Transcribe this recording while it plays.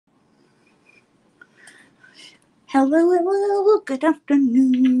Hello, hello, good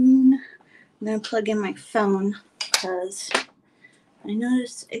afternoon. I'm going to plug in my phone because I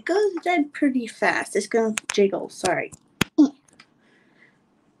noticed it goes dead pretty fast. It's going to jiggle, sorry.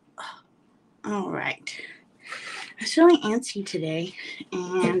 Alright. I was feeling antsy today,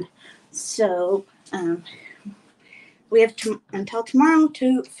 and so we have until tomorrow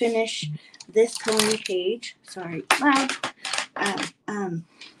to finish this coloring page. Sorry, loud. I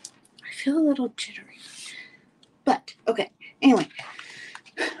feel a little jittery. But, okay, anyway.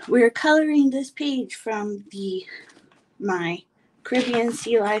 We're coloring this page from my Caribbean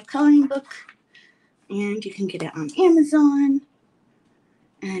Sea Life coloring book, and you can get it on Amazon,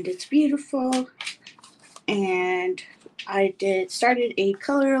 and it's beautiful. And I started a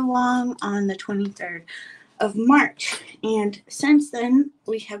color along on the 23rd of March, and since then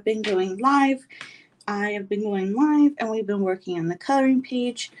we have been going live. I have been going live, and we've been working on the coloring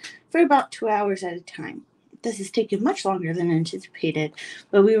page for about 2 hours at a time. This has taken much longer than anticipated,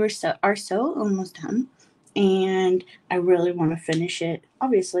 but we are so almost done, and I really want to finish it,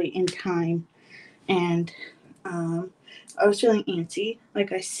 obviously, in time. And I was feeling antsy,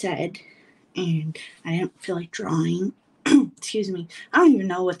 like I said, and I didn't feel like drawing. Excuse me. I don't even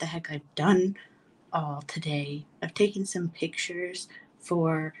know what the heck I've done all today. I've taken some pictures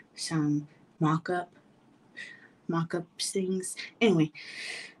for some mock-up things. Anyway,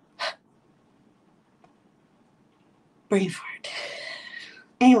 brain fart.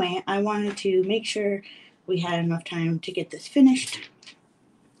 Anyway, I wanted to make sure we had enough time to get this finished.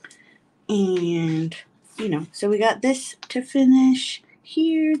 And, so we got this to finish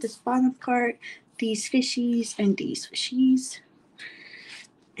here, this bottom part, these fishies, and these fishies.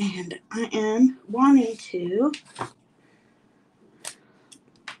 And I am wanting to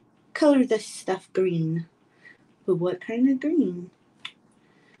color this stuff green. But what kind of green?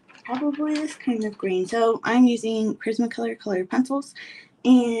 Probably this kind of green. So I'm using Prismacolor colored pencils,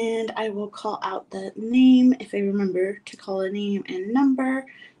 and I will call out the name if I remember to call a name and number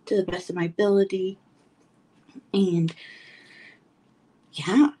to the best of my ability. And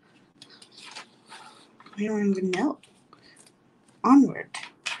yeah, I don't even know. Onward,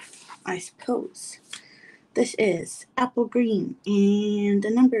 I suppose. This is apple green, and the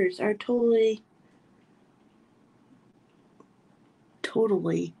numbers are totally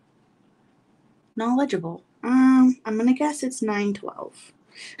knowledgeable. I'm gonna guess it's 912.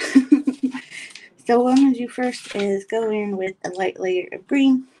 So what I'm gonna do first is go in with a light layer of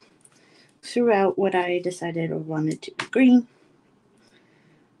green throughout what I decided I wanted to be green.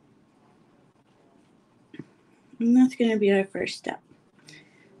 And that's gonna be our first step.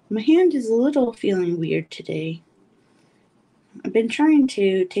 My hand is a little feeling weird today. I've been trying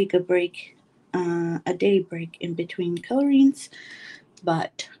to take a break, a day break in between colorings,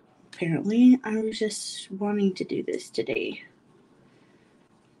 but apparently I was just wanting to do this today.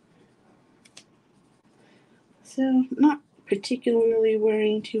 So not particularly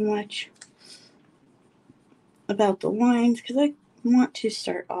worrying too much about the lines, because I want to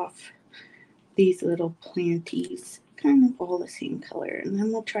start off these little planties kind of all the same color, and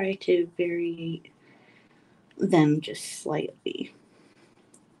then we'll try to vary them just slightly.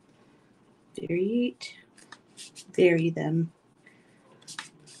 Vary them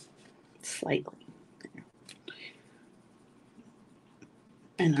slightly.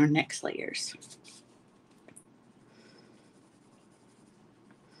 And our next layers.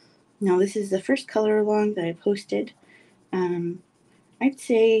 Now this is the first color along that I posted. I'd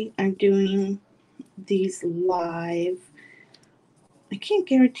say I'm doing these live. I can't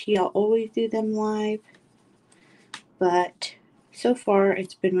guarantee I'll always do them live, but so far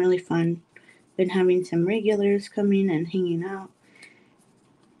it's been really fun. Been having some regulars coming and hanging out.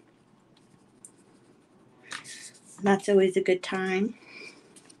 That's always a good time.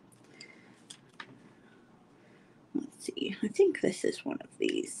 Let's see, I think this is one of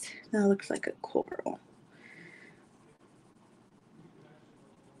these. That looks like a coral.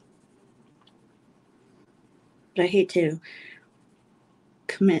 But I hate to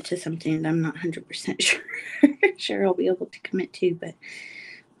commit to something that I'm not 100% sure I'll be able to commit to, but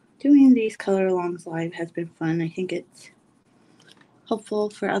doing these color alongs live has been fun. I think it's helpful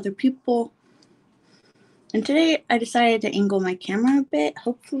for other people. And today I decided to angle my camera a bit.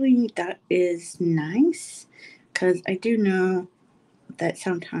 Hopefully that is nice, because I do know that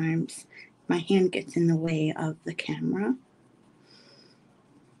sometimes my hand gets in the way of the camera.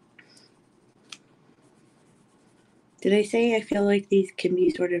 Did I say I feel like these can be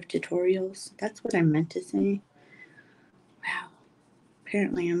sort of tutorials? That's what I meant to say. Wow.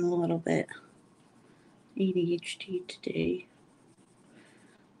 Apparently I'm a little bit ADHD today.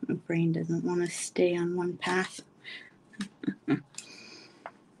 My brain doesn't want to stay on one path.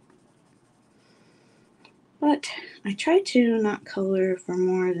 But I try to not color for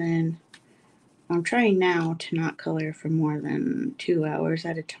more than, I'm trying now to not color for more than 2 hours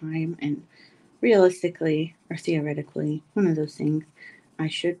at a time, and realistically or theoretically, one of those things, I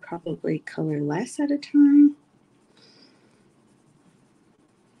should probably color less at a time.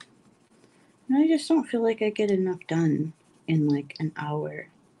 And I just don't feel like I get enough done in like an hour.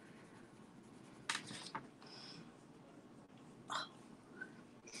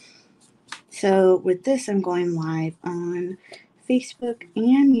 So with this, I'm going live on Facebook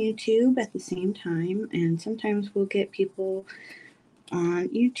and YouTube at the same time, and sometimes we'll get people on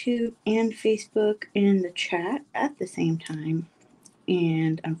YouTube and Facebook in the chat at the same time.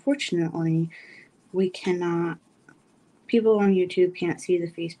 And unfortunately, we cannot, people on YouTube can't see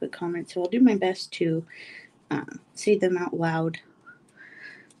the Facebook comments, so I'll do my best to say them out loud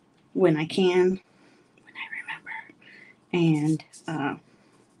when I can, when I remember, and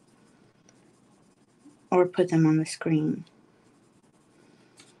or put them on the screen.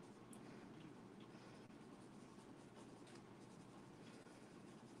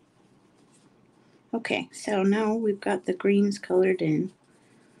 Okay, so now we've got the greens colored in.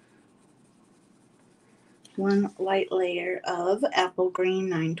 One light layer of apple green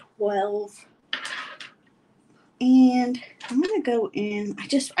 912. And I'm gonna go in,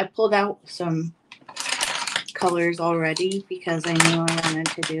 I pulled out some colors already because I knew I wanted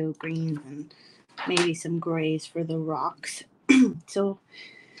to do greens and maybe some grays for the rocks. So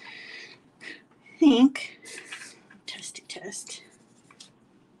I think, test.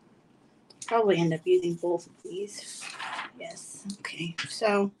 Probably end up using both of these. Yes, okay.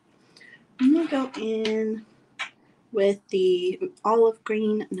 So I'm gonna go in with the olive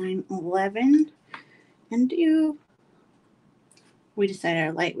green 911 and do, we decided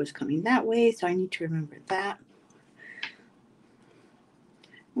our light was coming that way, so I need to remember that.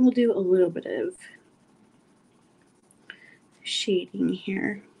 And we'll do a little bit of shading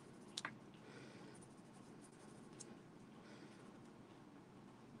here.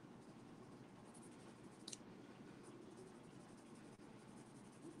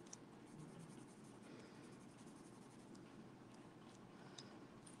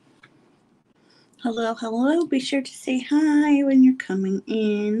 Hello. Be sure to say hi when you're coming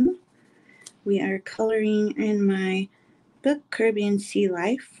in. We are coloring in my book, Caribbean Sea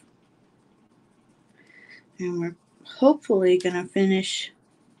Life. And we're hopefully going to finish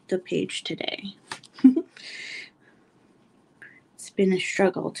the page today. It's been a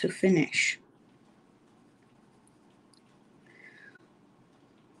struggle to finish.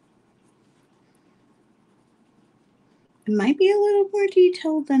 It might be a little more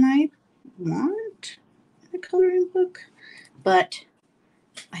detailed than I want in a coloring book, but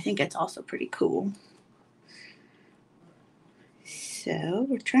I think it's also pretty cool. So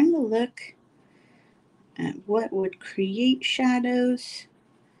we're trying to look at what would create shadows,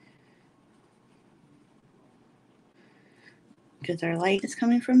 because our light is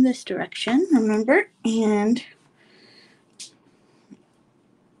coming from this direction, remember, and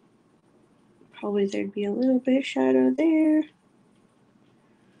probably there'd be a little bit of shadow there.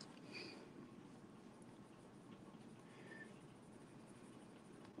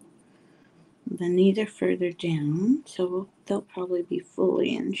 Then these are further down, so they'll probably be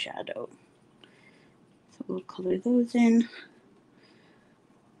fully in shadow. So we'll color those in.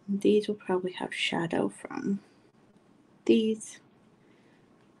 These will probably have shadow from these.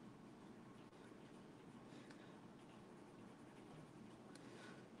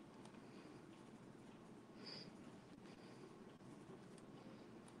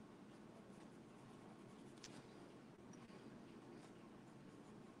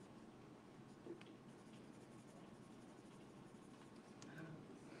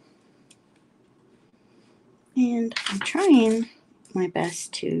 And I'm trying my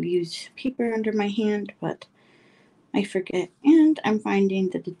best to use paper under my hand, but I forget, and I'm finding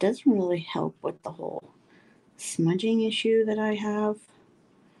that it doesn't really help with the whole smudging issue that I have.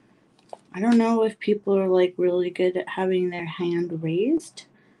 I don't know if people are like really good at having their hand raised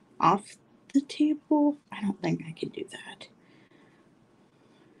off the table. I don't think I could do that.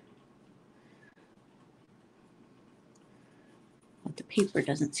 But the paper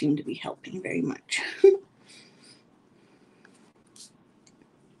doesn't seem to be helping very much.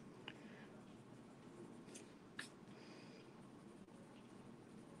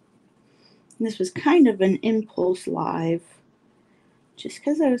 This was kind of an impulse live, just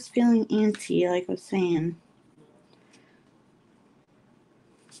because I was feeling antsy, like I was saying.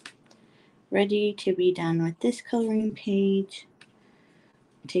 Ready to be done with this coloring page.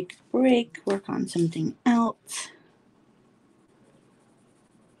 Take a break, work on something else.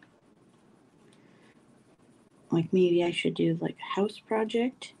 like maybe I should do like a house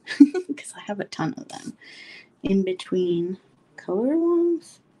project because I have a ton of them in between color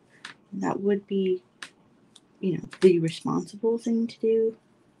alongs. That would be, you know, the responsible thing to do.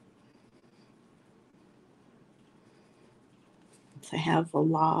 So I have a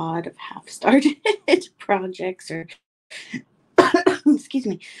lot of half-started projects, or excuse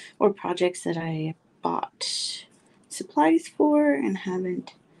me, or projects that I bought supplies for and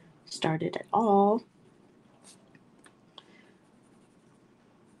haven't started at all.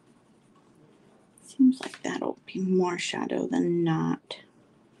 Seems like that'll be more shadow than not.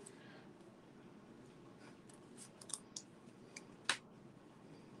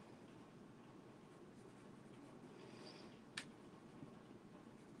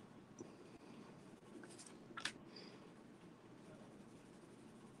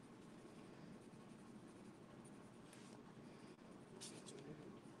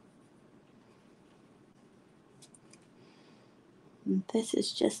 And this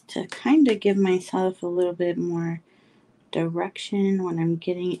is just to kind of give myself a little bit more direction when I'm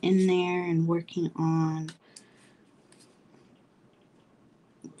getting in there and working on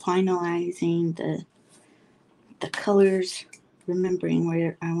finalizing the colors, remembering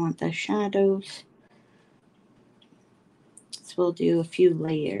where I want the shadows. So we'll do a few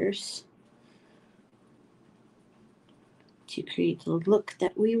layers to create the look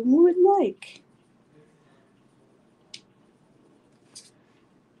that we would like.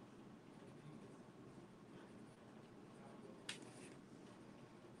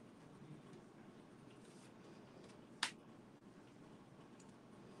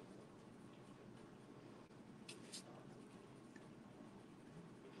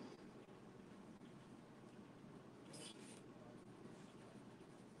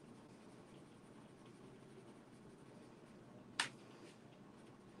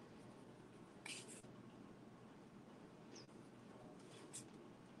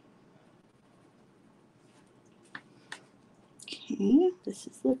 Okay, this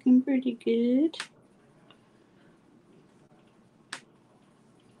is looking pretty good.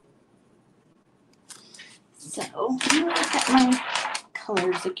 So I'm going to look at my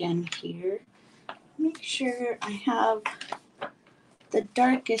colors again here. Make sure I have the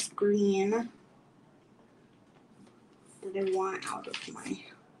darkest green that I want out of my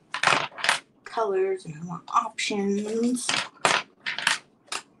colors, and I want options.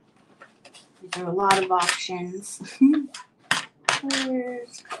 These are a lot of options.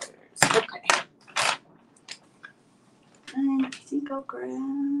 Colors. Okay. I think I'll grab.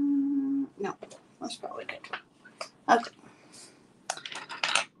 No, that's probably good. Okay.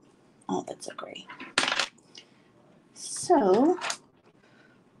 Oh, that's a gray. So I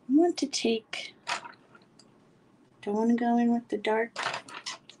want to take. Do I want to go in with the dark?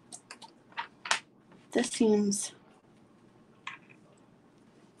 This seems.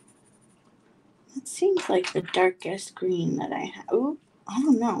 It seems like the darkest green that I have. Ooh, I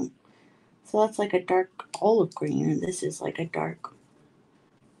don't know. So that's like a dark olive green, and this is like a dark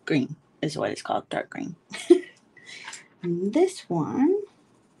green, is what it's called, dark green. And this one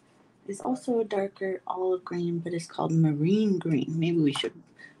is also a darker olive green, but it's called marine green. Maybe we should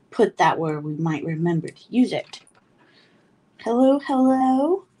put that where we might remember to use it. Hello,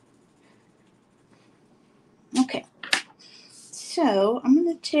 hello. Okay. So I'm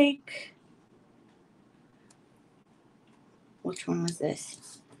going to take. Which one was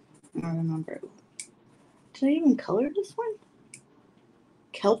this? I don't remember. Did I even color this one?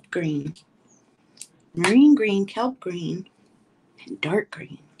 Kelp green. Marine green, kelp green, and dark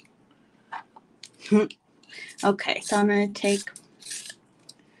green. Okay, so I'm going to take,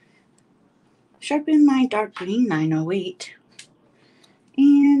 sharpen my dark green 908,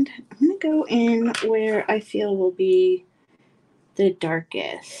 and I'm going to go in where I feel will be the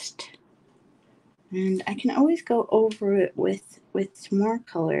darkest. And I can always go over it with some more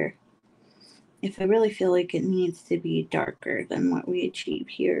color if I really feel like it needs to be darker than what we achieve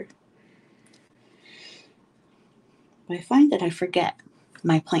here. But I find that I forget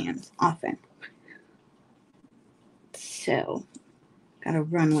my plans often. So, gotta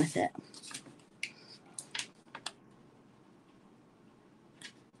run with it.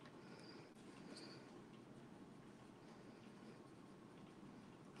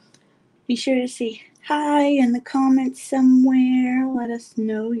 Be sure to say hi in the comments somewhere. Let us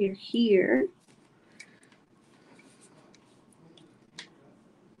know you're here.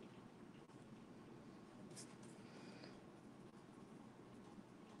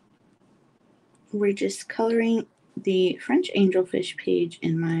 We're just coloring the French Angelfish page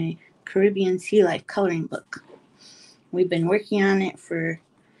in my Caribbean Sea Life coloring book. We've been working on it for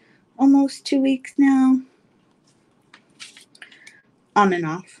almost 2 weeks now. on and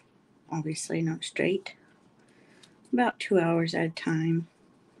off, obviously not straight, about 2 hours at a time.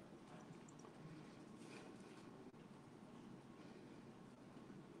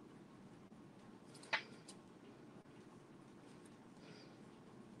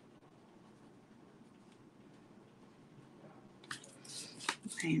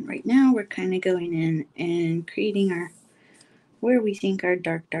 And right now we're kind of going in and creating our, where we think our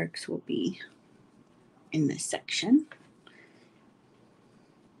darks will be in this section.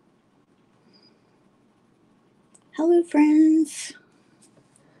 Hello, friends.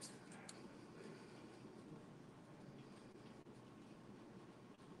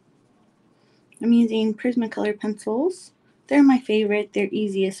 I'm using Prismacolor pencils. They're my favorite. They're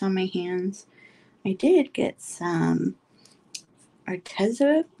easiest on my hands. I did get some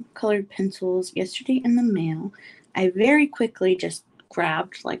Arteza colored pencils yesterday in the mail. I very quickly just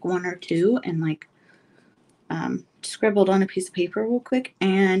grabbed like one or two and like scribbled on a piece of paper real quick.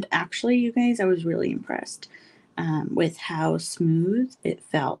 And actually, you guys, I was really impressed with how smooth it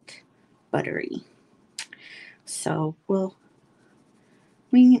felt, buttery. So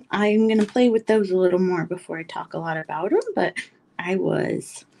I'm going to play with those a little more before I talk a lot about them, but I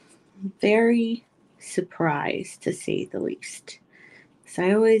was very surprised, to say the least. So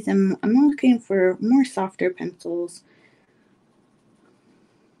I'm looking for more softer pencils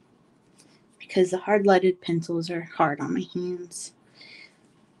because the hard-leaded pencils are hard on my hands.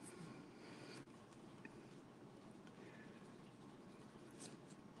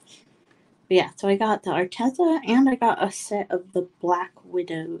 But yeah, so I got the Arteza and I got a set of the Black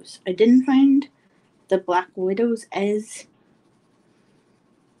Widows. I didn't find the Black Widows as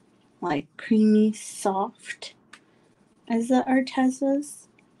like creamy soft as the Artezas,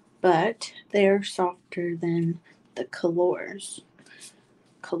 but they're softer than the Color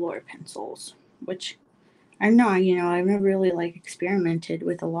pencils, which I know, I've never really like experimented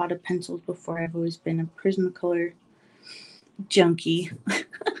with a lot of pencils before. I've always been a Prismacolor junkie.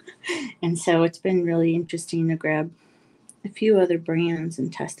 And so it's been really interesting to grab a few other brands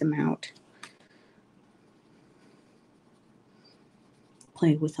and test them out.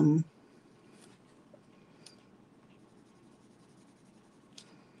 Play with them.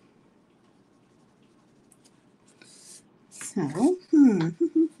 So,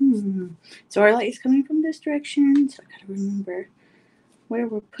 so our light is coming from this direction, so I gotta remember where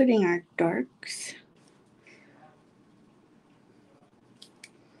we're putting our darks.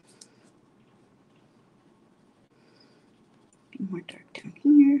 More dark down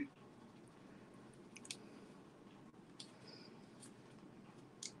here.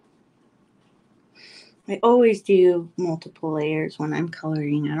 I always do multiple layers when I'm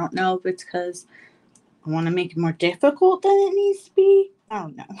coloring. I don't know if it's because I want to make it more difficult than it needs to be. I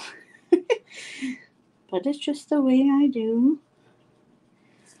don't know. But it's just the way I do.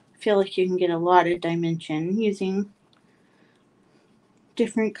 I feel like you can get a lot of dimension using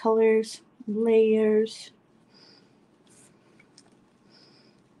different colors, layers.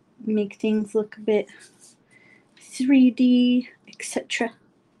 Make things look a bit 3D, etc.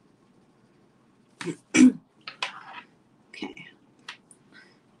 Okay.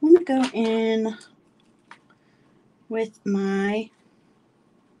 I'm going to go in with my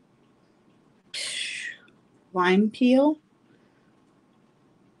lime peel,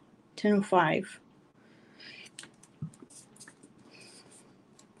 1005.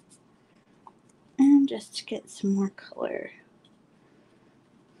 And just to get some more color.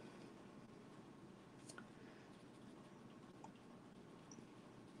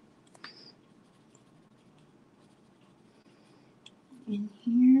 In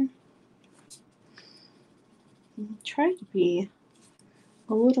here. And try to be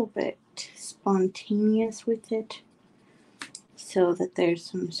a little bit spontaneous with it so that there's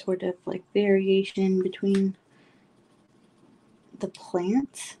some sort of like variation between the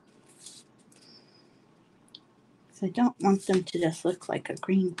plants. So I don't want them to just look like a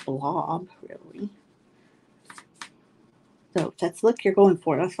green blob, really. So if that's the look you're going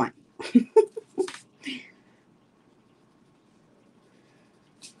for, that's fine.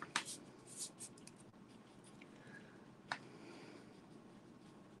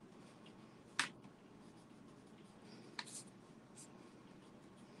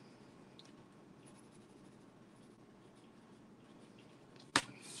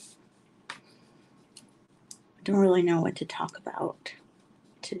 I don't really know what to talk about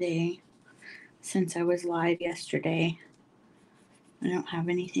today since I was live yesterday. I don't have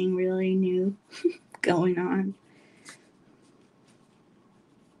anything really new going on.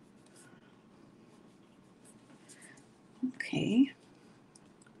 Okay.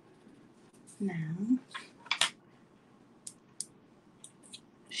 Now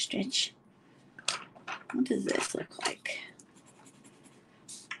stretch. What does this look like?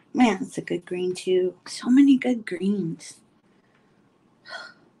 Man, it's a good green too. So many good greens.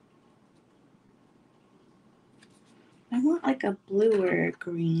 I want like a bluer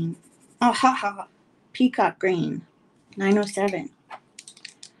green. Oh, haha. Peacock green. 907.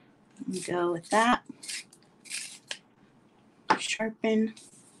 Let me go with that. Sharpen.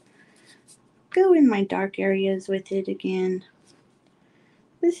 Go in my dark areas with it again.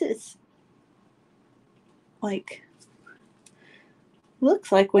 This is like,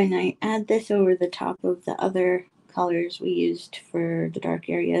 looks like when I add this over the top of the other colors we used for the dark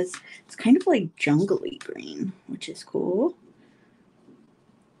areas, it's kind of like jungly green, which is cool.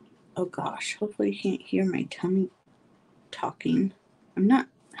 Oh gosh, hopefully you can't hear my tummy talking. I'm not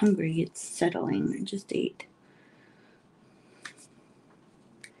hungry, it's settling. I just ate.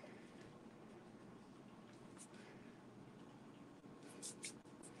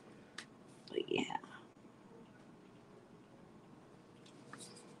 But yeah.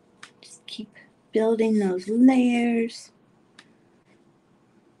 Just keep building those layers.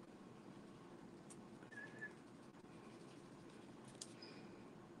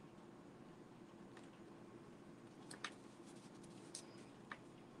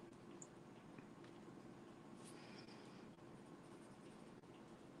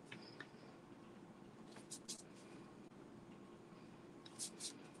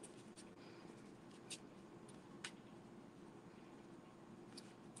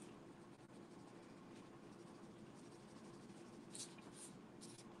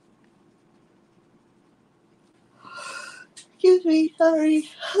 Excuse me, sorry.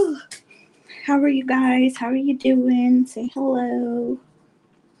 How are you guys? How are you doing? Say hello.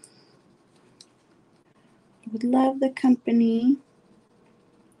 Would love the company.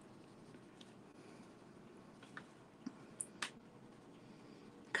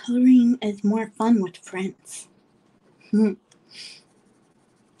 Coloring is more fun with friends.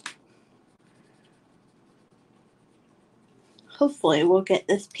 Hopefully we'll get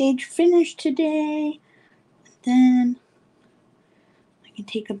this page finished today. Then I can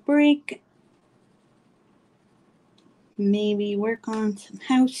take a break. Maybe work on some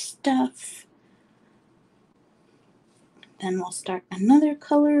house stuff. Then we'll start another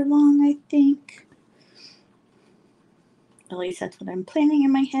color along, I think. At least that's what I'm planning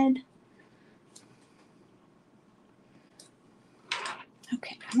in my head.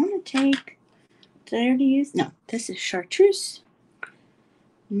 Okay, I want to take, did I already use? No, this is Chartreuse.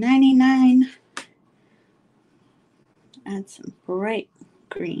 99. Add some bright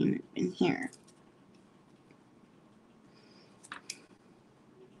green in here.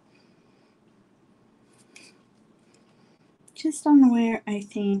 Just on where I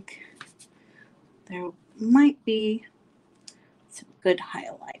think there might be some good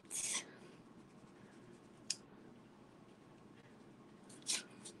highlights.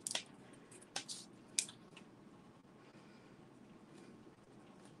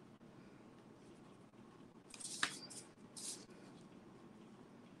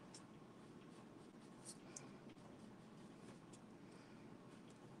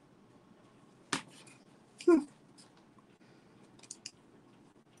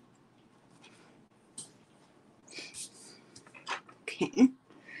 Okay,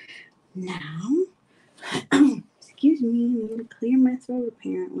 now, excuse me, I need to clear my throat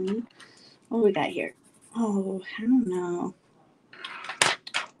apparently. What do we got here? Oh, I don't know.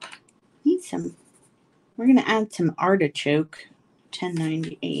 Need some, we're going to add some artichoke,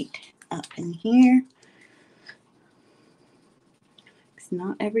 1098 up in here. Because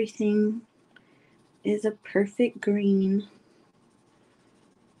not everything is a perfect green.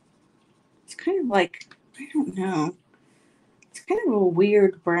 It's kind of like, I don't know. It's kind of a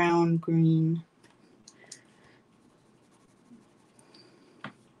weird brown green.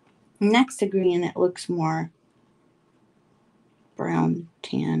 Next to green, it looks more brown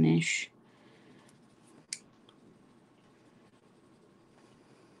tannish.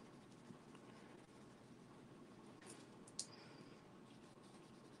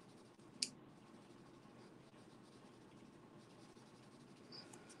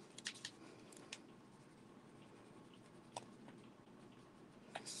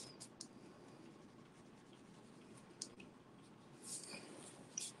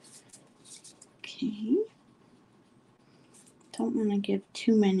 Okay. Don't want to give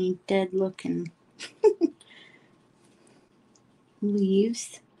too many dead looking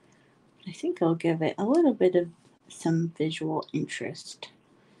leaves. I think I'll give it a little bit of some visual interest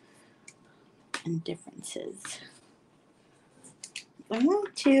and differences. I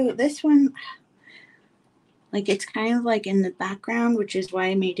want to, this one, Like it's kind of like in the background, which is why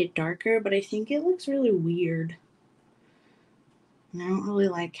I made it darker, but I think it looks really weird. And I don't really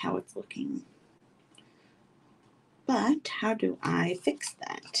like how it's looking. But how do I fix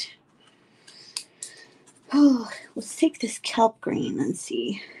that? Oh, let's take this kelp green and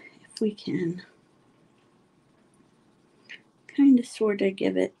see if we can kind of sort of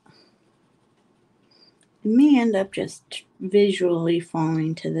give it. It may end up just visually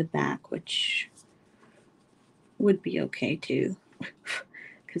falling to the back, which would be okay too,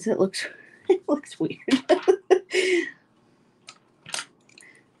 because it looks weird.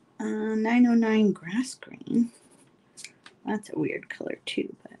 909 grass green. That's a weird color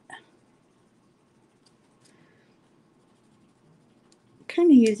too, but I'm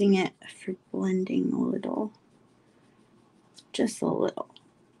kind of using it for blending a little, just a little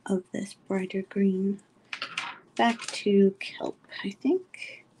of this brighter green. Back to kelp, I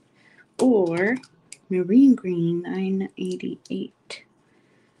think, or marine green, 988.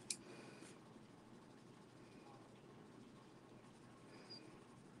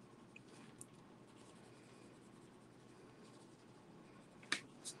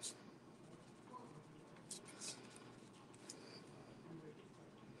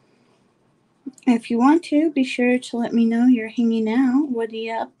 If you want to, be sure to let me know you're hanging out. What are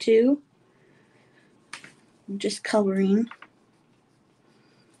you up to? I'm just coloring.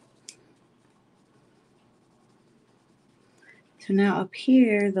 So now up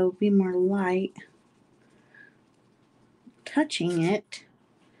here, there'll be more light touching it.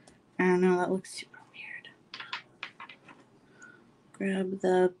 I don't know, that looks super weird. Grab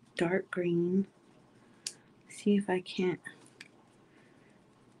the dark green. See if I can't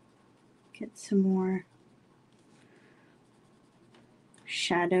get some more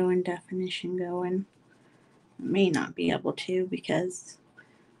shadow and definition going. I may not be able to because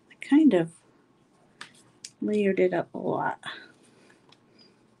I kind of layered it up a lot.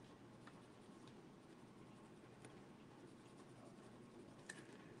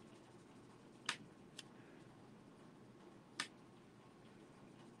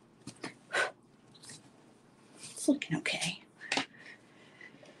 It's looking okay.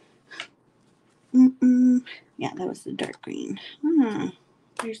 Yeah, that was the dark green.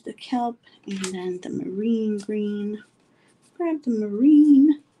 There's the kelp and then the marine green. Grab the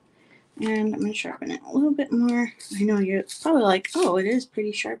marine and I'm going to sharpen it a little bit more. I know you're probably like, oh, it is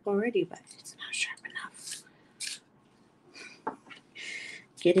pretty sharp already, but it's not sharp enough.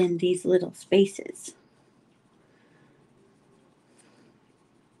 Get in these little spaces.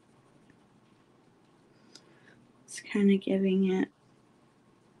 It's kind of giving it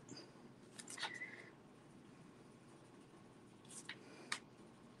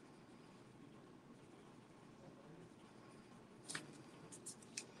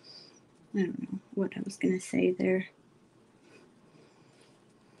I don't know what I was going to say there.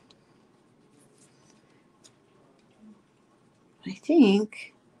 I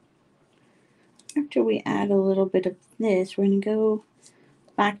think after we add a little bit of this, we're going to go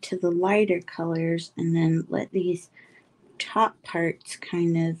back to the lighter colors and then let these top parts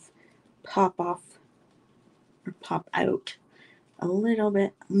kind of pop off or pop out a little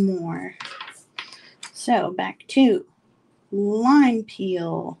bit more. So back to lime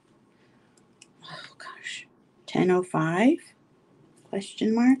peel. Oh gosh, 1005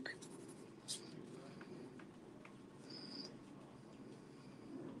 question mark.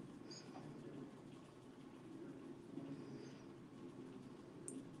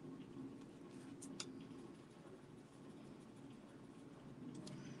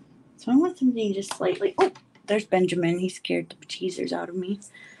 So I want something just slightly. Oh, there's Benjamin. He scared the bejesus out of me.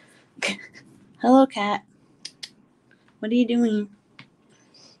 Hello, cat. What are you doing?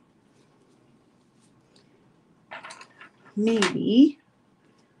 Maybe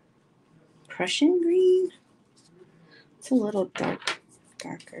Prussian green. It's a little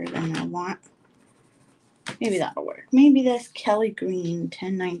darker than I want. Maybe that'll work. Maybe this Kelly green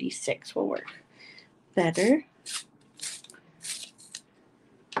 1096 will work better.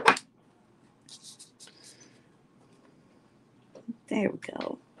 There we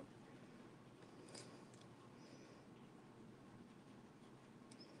go.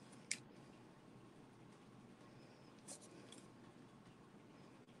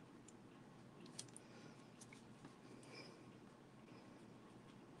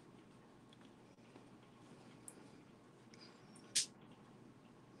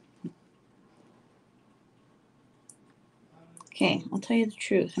 Okay, I'll tell you the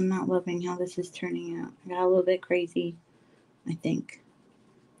truth. I'm not loving how this is turning out. I got a little bit crazy, I think.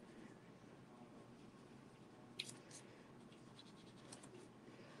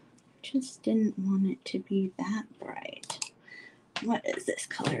 just didn't want it to be that bright. What is this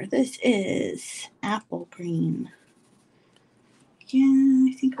color? This is apple green. Yeah,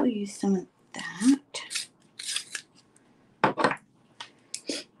 I think we'll use some of that.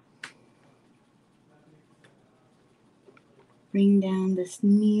 Bring down this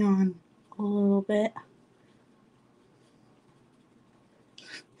neon a little bit.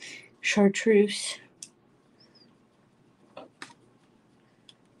 Chartreuse.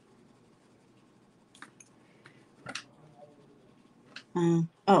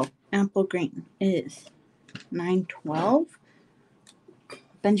 Oh, apple green is 912.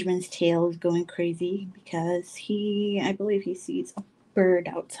 Benjamin's tail is going crazy because I believe he sees a bird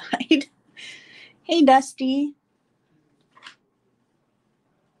outside. Hey, Dusty.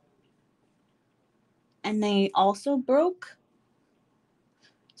 And they also broke.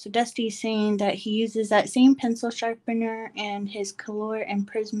 So Dusty's saying that he uses that same pencil sharpener and his Color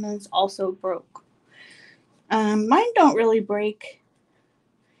and Prismas also broke. Mine don't really break.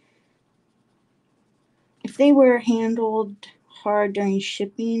 If they were handled hard during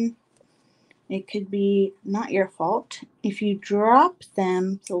shipping, it could be not your fault. If you drop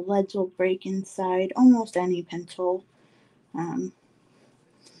them, the leads will break inside almost any pencil. I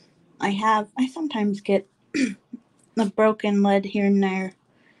sometimes get a broken lead here and there,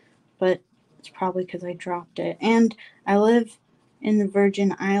 but it's probably because I dropped it. And I live in the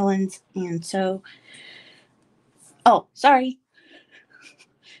Virgin Islands, and so... Oh, sorry.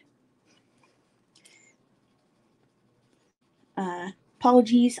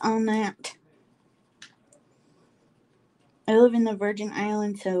 Apologies on that. I live in the Virgin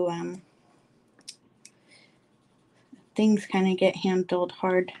Islands, so things kind of get handled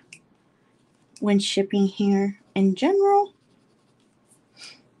hard when shipping here in general.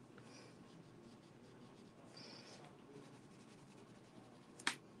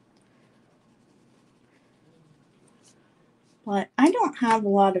 But I don't have a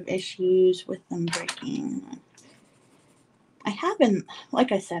lot of issues with them breaking. I haven't,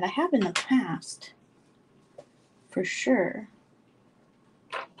 like I said, I have in the past, for sure.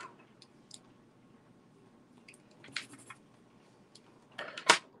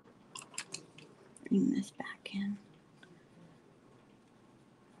 Bring this back in.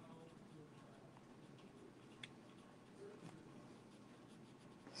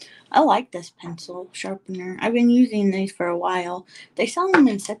 I like this pencil sharpener. I've been using these for a while. They sell them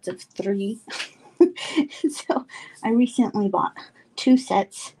in sets of 3. So I recently bought 2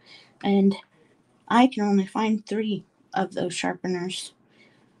 sets, and I can only find 3 of those sharpeners.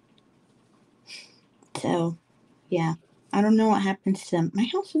 So, yeah. I don't know what happens to them. My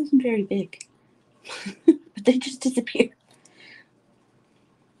house isn't very big. But they just disappear.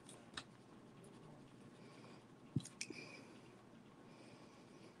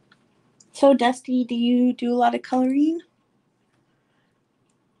 So, Dusty, do you do a lot of coloring?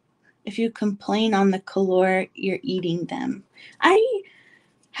 If you complain on the color, you're eating them. I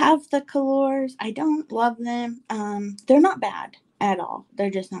have the colors. I don't love them. They're not bad at all. They're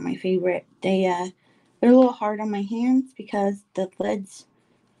just not my favorite. They're a little hard on my hands because the lids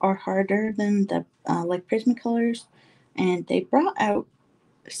are harder than the like Prismacolors, and they brought out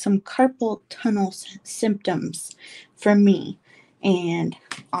some carpal tunnel symptoms for me, and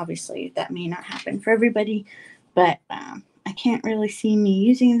obviously that may not happen for everybody, but I can't really see me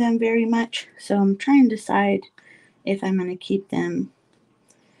using them very much, so I'm trying to decide if I'm going to keep them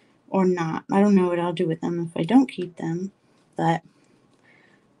or not. I don't know what I'll do with them if I don't keep them, but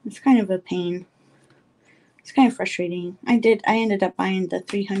it's kind of a pain. It's kind of frustrating. I ended up buying the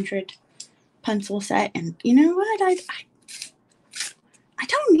 300 pencil set, and you know what? I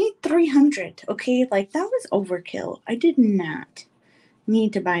don't need 300, okay? Like, that was overkill. I did not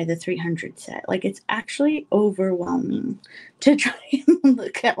need to buy the 300 set. Like, it's actually overwhelming to try and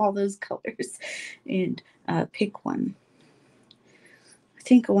look at all those colors and pick one. I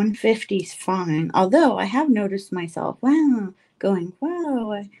think 150 is fine. Although I have noticed myself, the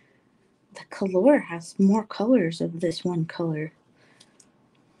color has more colors of this one color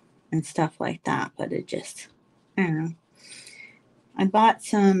and stuff like that. But it just, I don't know. I bought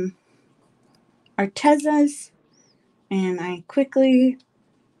some Artezas, and I quickly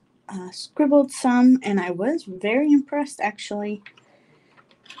scribbled some, and I was very impressed, actually.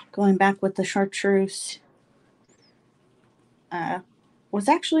 Going back with the chartreuse, was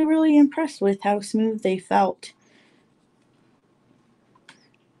actually really impressed with how smooth they felt.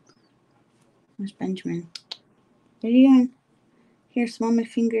 Where's Benjamin? Are you going? Here, smell my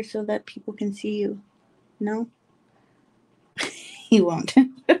finger so that people can see you. No? He won't.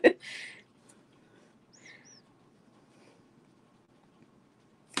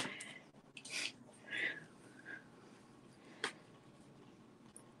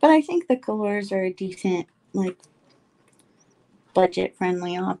 But I think the colors are a decent, like,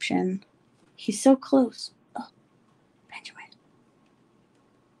 budget-friendly option. He's so close. Oh, Benjamin.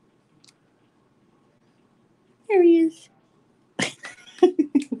 There he is.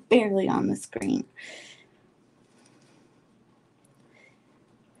 Barely on the screen.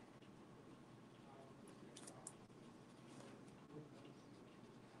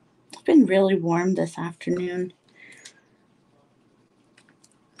 It's been really warm this afternoon.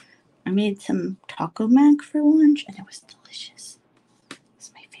 I made some taco mac for lunch and it was delicious.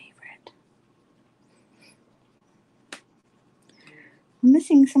 It's my favorite. I'm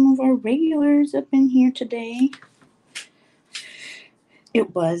missing some of our regulars up in here today.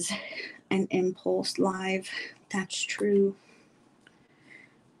 It was an impulse live. That's true.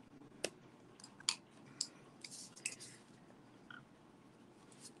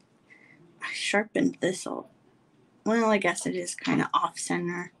 I sharpened this all. Well, I guess it is kind of off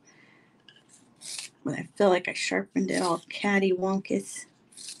center. But I feel like I sharpened it all catty-wonkus.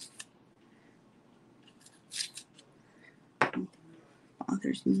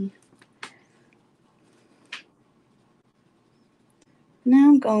 Bothers me. Now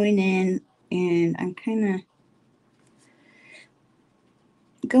I'm going in and I'm kind of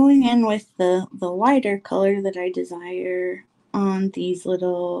going in with the lighter color that I desire on these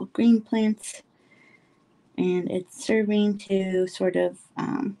little green plants. And it's serving to sort of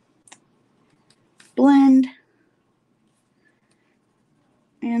blend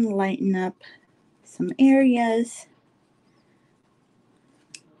and lighten up some areas.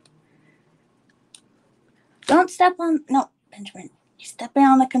 Don't step on, no, Benjamin, you're stepping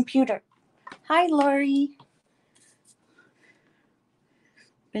on the computer. Hi, Lori.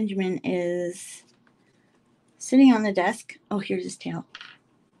 Benjamin is sitting on the desk. Oh, here's his tail.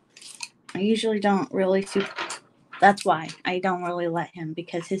 I usually don't really see, that's why I don't really let him,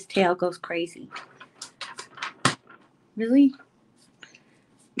 because his tail goes crazy. Really?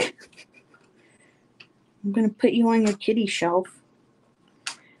 I'm going to put you on your kitty shelf.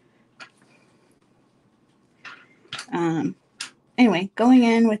 Anyway, going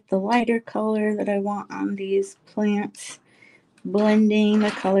in with the lighter color that I want on these plants. Blending the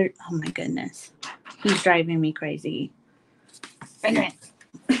color. Oh my goodness. He's driving me crazy. Benjamin.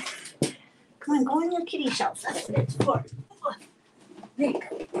 Come on, go on your kitty shelf. That's what it's for. There you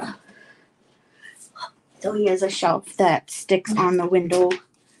go. So he has a shelf that sticks on the window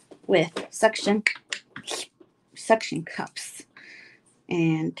with suction cups.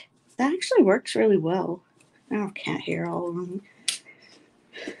 And that actually works really well. I don't have cat hair all over me.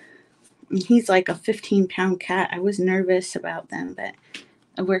 And he's like a 15-pound cat. I was nervous about them, but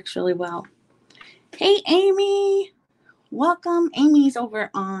it works really well. Hey, Amy. Welcome. Amy's over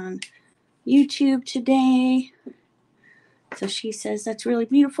on YouTube today. So she says, that's really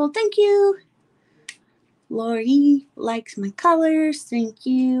beautiful. Thank you. Lori likes my colors. Thank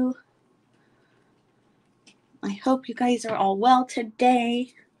you. I hope you guys are all well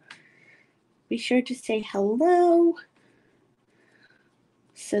today. Be sure to say hello.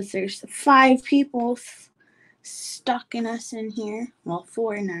 Says there's 5 people stalking us in here. Well,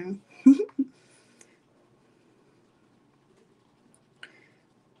 4 now.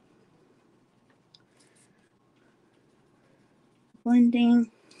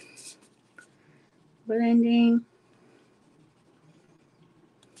 Blending.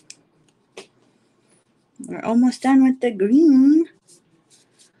 We're almost done with the green.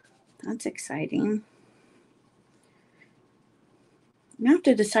 That's exciting. I have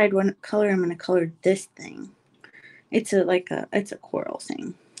to decide what color I'm going to color this thing. It's a coral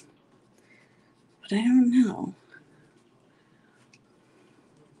thing. But I don't know.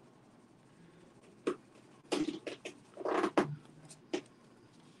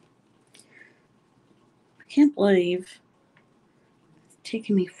 I can't believe it's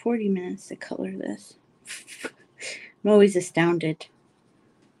taking me 40 minutes to color this. I'm always astounded.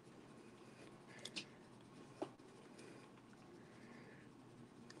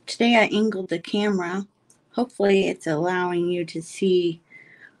 Today I angled the camera. Hopefully it's allowing you to see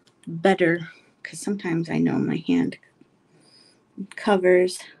better, because sometimes I know my hand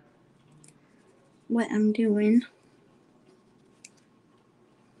covers what I'm doing.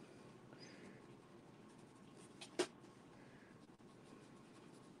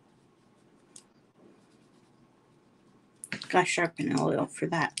 Gotta sharpen it a little for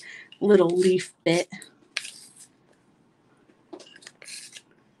that little leaf bit.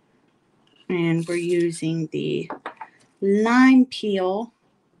 And we're using the lime peel.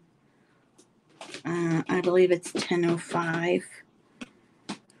 I believe it's 1005.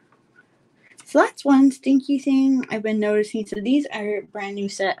 So that's one stinky thing I've been noticing. So these are a brand new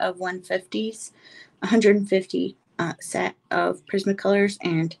set of 150s, 150 set of Prismacolors,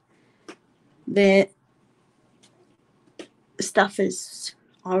 and the stuff is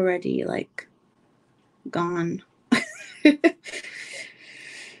already like gone.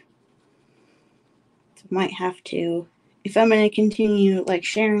 Might have to, if I'm going to continue like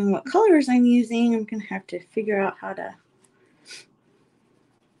sharing what colors I'm using, I'm going to have to figure out how to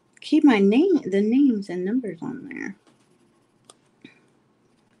keep the names and numbers on there.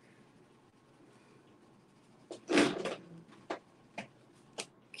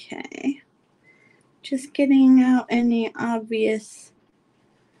 Okay, just getting out any obvious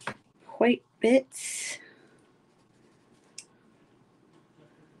white bits,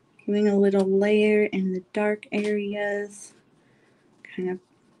 giving a little layer in the dark areas, kind of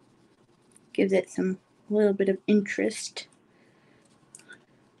gives it a little bit of interest.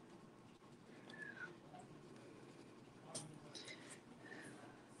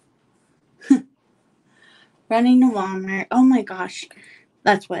 Running to Walmart. Oh my gosh,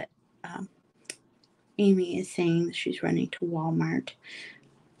 that's what Amy is saying. She's running to Walmart.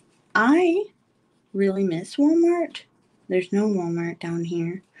 I really miss Walmart. There's no Walmart down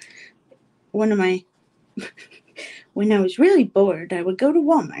here. When I was really bored, I would go to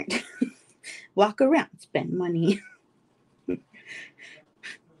Walmart, walk around, spend money. But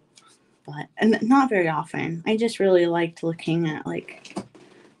not very often. I just really liked looking at like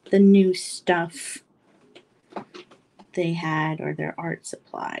the new stuff they had or their art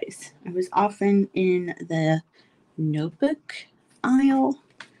supplies. I was often in the notebook aisle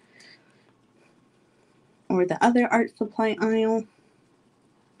or the other art supply aisle.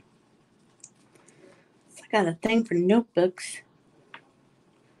 So I got a thing for notebooks.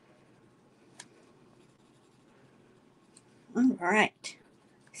 All right.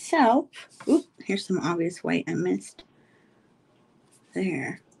 So, here's some obvious white I missed.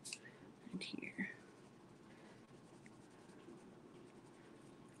 There. And here.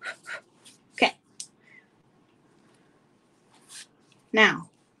 Okay. Now,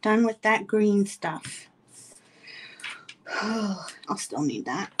 done with that green stuff. I'll still need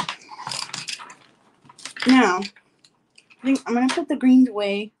that. Now, I think I'm going to put the greens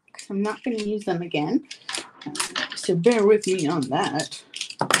away because I'm not going to use them again. So bear with me on that.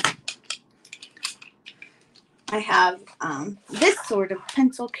 I have this sort of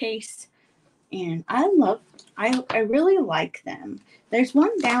pencil case, and I really like them. There's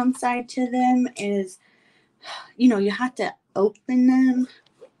one downside to them is, you have to open them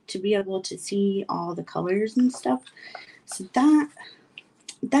to be able to see all the colors and stuff. So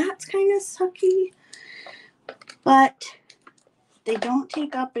that's kind of sucky, but they don't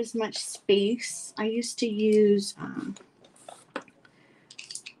take up as much space. I used to use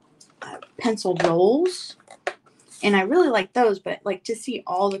pencil rolls, and I really like those, but like to see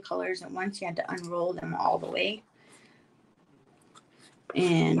all the colors at once, you had to unroll them all the way.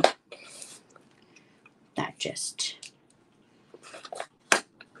 And that just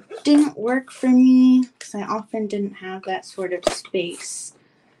didn't work for me because I often didn't have that sort of space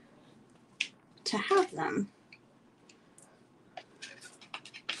to have them.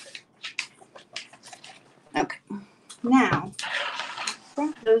 Okay, now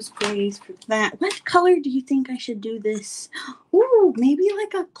those grays for that. What color do you think I should do this? Ooh, maybe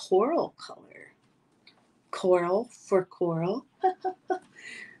like a coral color. Coral for coral.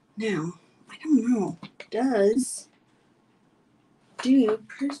 Now, I don't know. Do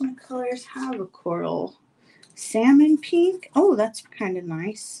Prismacolors have a coral? Salmon pink? Oh, that's kind of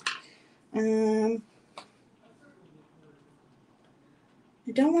nice. I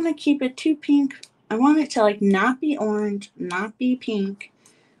don't want to keep it too pink. I want it to like not be orange, not be pink,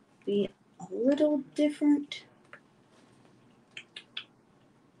 be a little different.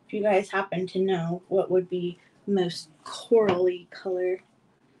 If you guys happen to know what would be most corally color,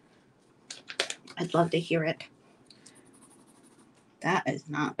 I'd love to hear it. That is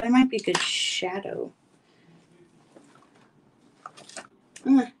not, but it might be a good shadow.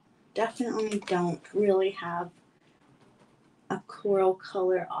 Definitely don't really have a coral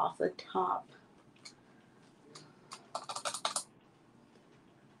color off the top.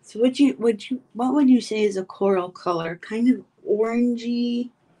 So what would you say is a coral color? Kind of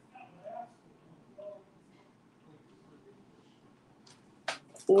orangey.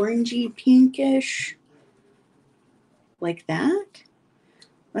 Orangey pinkish. Like that?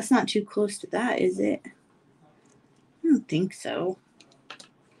 That's not too close to that, is it? I don't think so.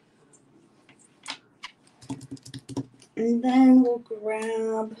 And then we'll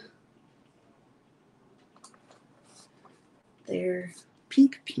grab their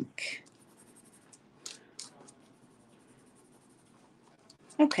pink.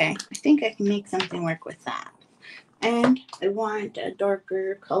 Okay, I think I can make something work with that. And I want a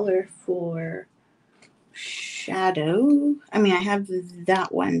darker color for shadow. I mean, I have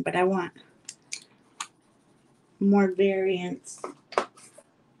that one, but I want more variants,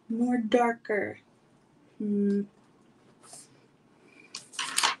 more darker. That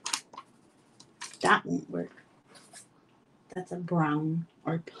won't work. That's a brown,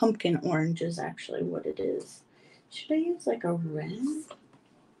 or pumpkin orange is actually what it is. Should I use like a red?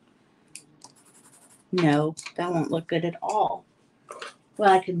 No, that won't look good at all.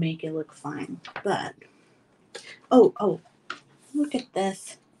 Well, I could make it look fine, but oh, look at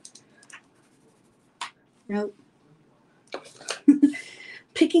this. Nope.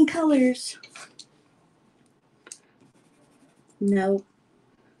 Picking colors. Nope.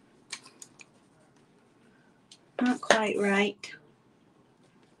 Not quite right.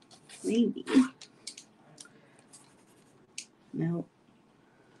 Maybe. Nope.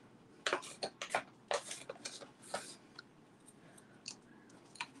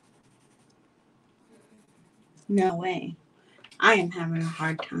 No way. I am having a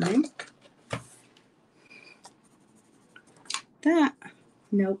hard time. That.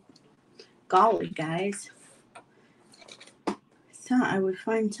 Nope. Golly, guys. I thought I would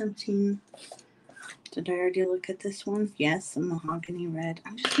find something. Did I already look at this one? Yes, a mahogany red.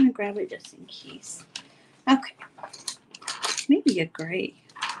 I'm just going to grab it just in case. Okay. Maybe a gray.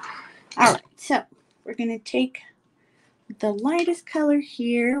 All right, so we're going to take the lightest color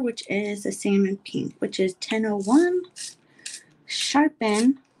here, which is a salmon pink, which is 1001.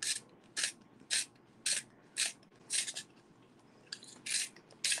 Sharpen.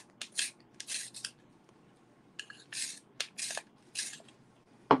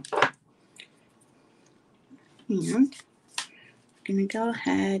 And I'm going to go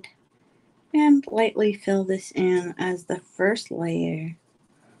ahead and lightly fill this in as the first layer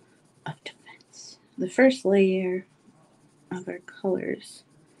of defense. The first layer of our colors.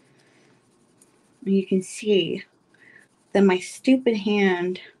 And you can see that my stupid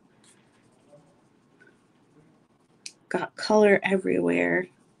hand got color everywhere.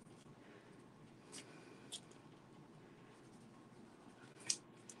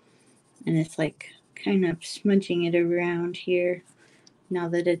 And it's like kind of smudging it around here now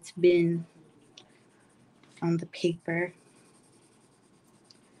that it's been on the paper.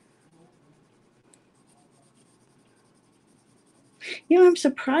 You know, I'm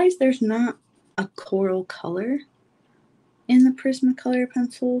surprised there's not a coral color in the Prismacolor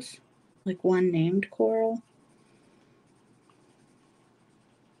pencils, like one named coral.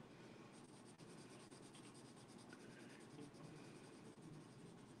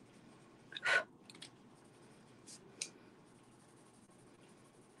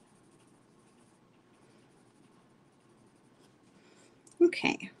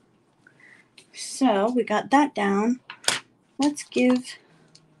 Okay, so we got that down. Let's give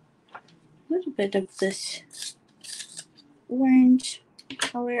a little bit of this orange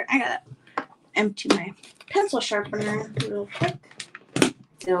color. I gotta empty my pencil sharpener real quick.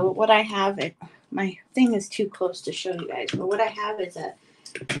 So what I have, my thing is too close to show you guys, but what I have is a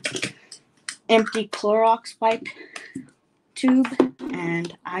empty Clorox wipe tube,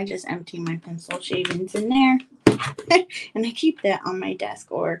 and I just empty my pencil shavings in there. And I keep that on my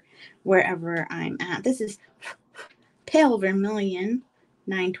desk or wherever I'm at. This is Pale Vermilion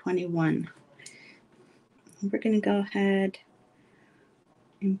 921. We're going to go ahead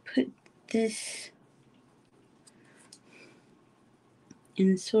and put this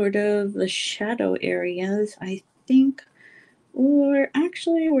in sort of the shadow areas, I think. Or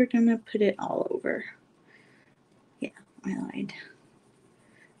actually, we're going to put it all over. Yeah, I lied.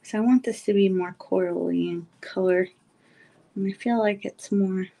 So I want this to be more corally in color. And I feel like it's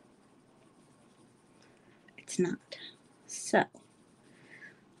more. It's not. So I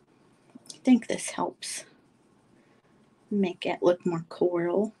think this helps make it look more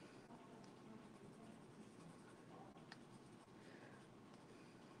coral.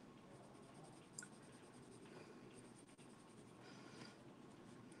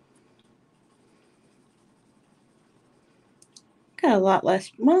 Got a lot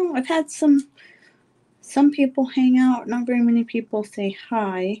less. Well, I've had some people hang out. Not very many people say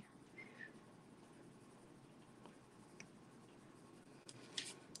hi.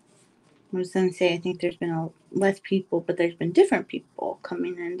 I was going to say I think there's been less people, but there's been different people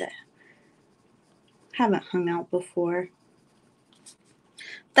coming in that haven't hung out before.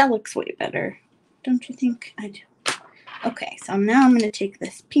 That looks way better, don't you think? I do. Okay, so now I'm going to take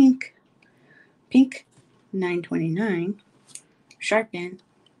this pink 929, sharpen,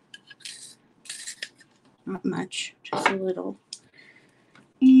 not much, just a little,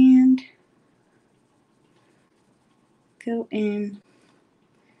 and go in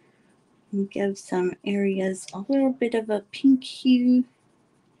and give some areas a little bit of a pink hue.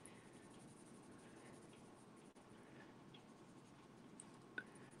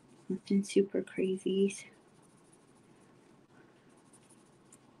 Nothing super crazy.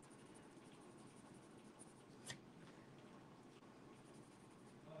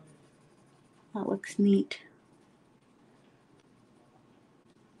 That looks neat.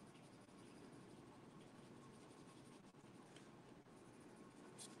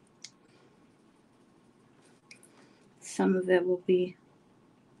 Some of it will be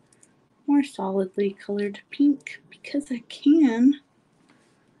more solidly colored pink because I can.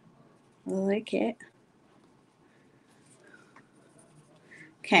 I like it.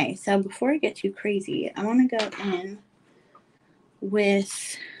 Okay, so before I get too crazy, I want to go in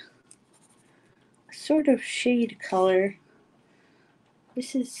with a sort of shade color.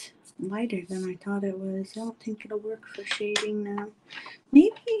 This is lighter than I thought it was. I don't think it'll work for shading now.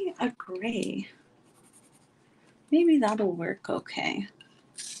 Maybe a gray. Maybe that'll work okay.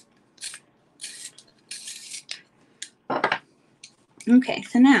 Okay,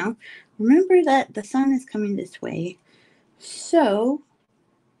 so now remember that the sun is coming this way. So,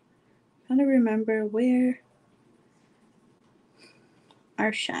 gotta remember where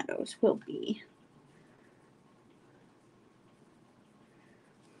our shadows will be.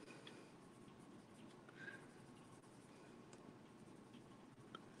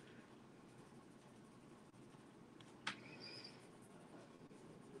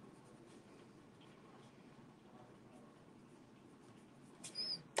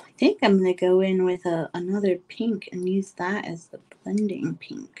 I think I'm going to go in with another pink and use that as the blending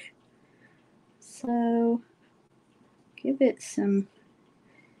pink. So give it some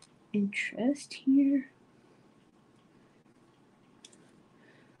interest here.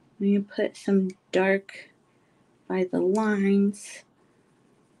 I'm going to put some dark by the lines.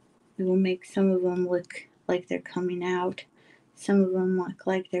 It will make some of them look like they're coming out. Some of them look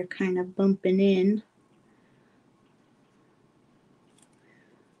like they're kind of bumping in.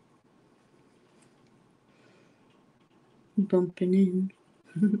 Bumping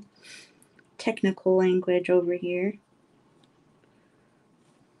in. Technical language over here.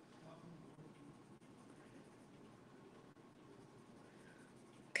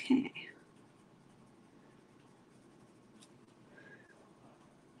 Okay.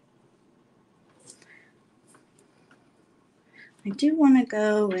 I do want to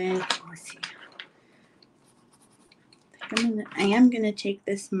go with, let's see. I am going to take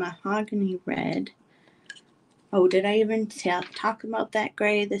this mahogany red. Oh, did I even talk about that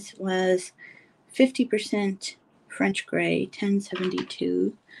gray? This was 50% French gray,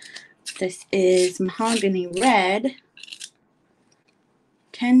 1072. This is mahogany red,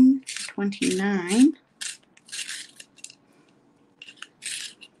 1029.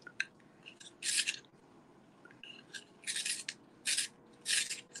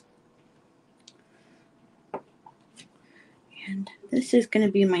 And this is going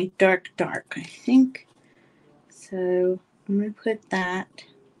to be my dark, I think. So I'm going to put that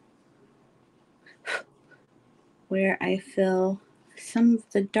where I feel some of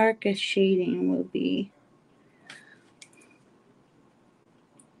the darkest shading will be.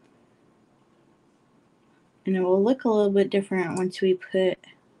 And it will look a little bit different once we put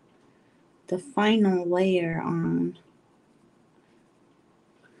the final layer on.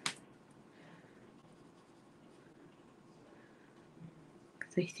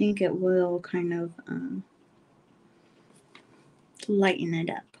 Because I think it will kind of lighten it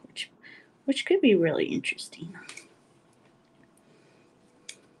up, which could be really interesting.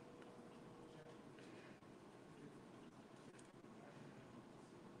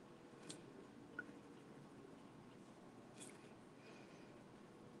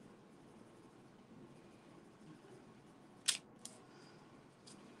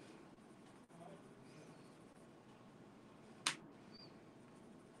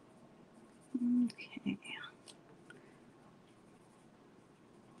 Okay.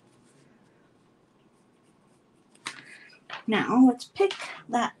 Now let's pick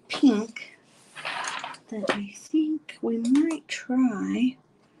that pink that I think we might try.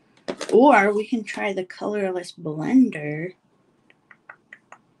 Or we can try the colorless blender.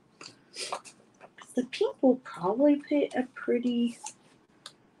 The pink will probably put a pretty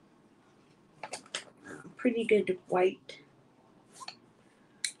good white.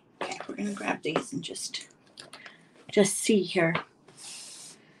 Okay, we're gonna grab these and just see here.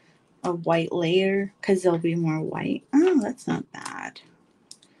 A white layer, because there'll be more white. Oh, that's not bad.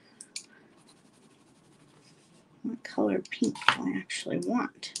 color pink do I actually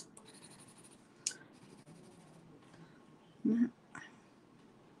want?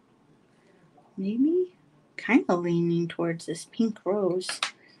 Maybe kind of leaning towards this pink rose.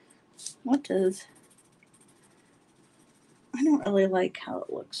 What does... I don't really like how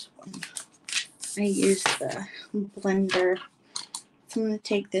it looks when I use the blender. So I'm going to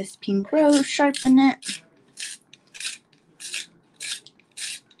take this pink rose, sharpen it.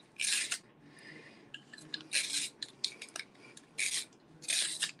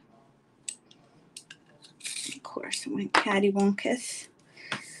 Of course, I went cattywampus.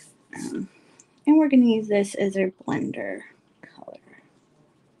 And we're going to use this as our blender color.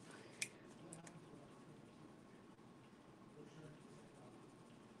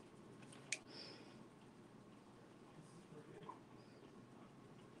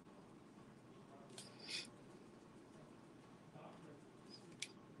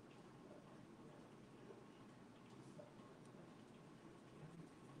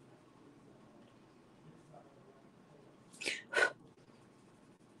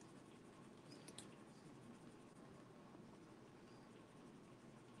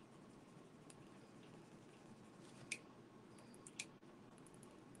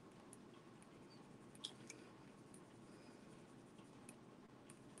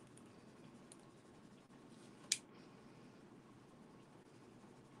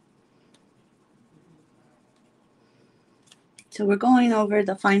 So we're going over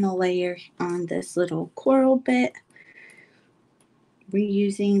the final layer on this little coral bit. We're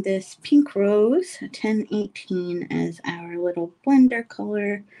using this pink rose 1018 as our little blender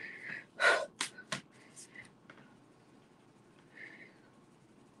color.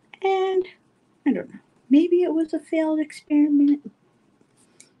 And I don't know, maybe it was a failed experiment,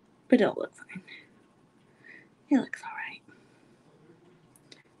 but it'll look fine. It looks all right.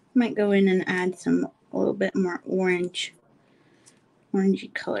 Might go in and add a little bit more orangey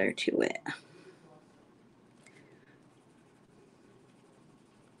color to it.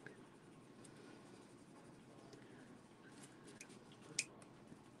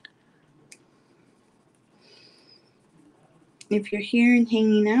 If you're here and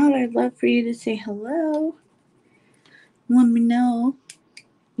hanging out, I'd love for you to say hello. Let me know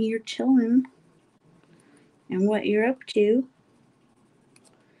you're chilling and what you're up to.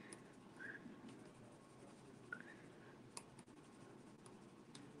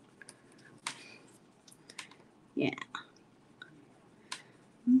 Yeah.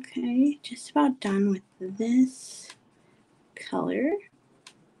 Okay, just about done with this color.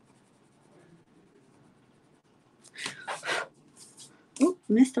 Oh,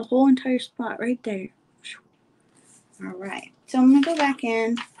 missed a whole entire spot right there. All right, so I'm gonna go back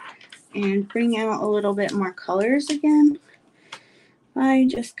in and bring out a little bit more colors again. I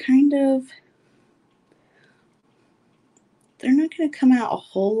just kind of, they're not gonna come out a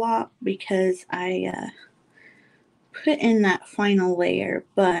whole lot because I put in that final layer,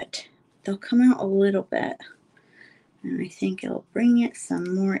 but they'll come out a little bit. And I think it'll bring it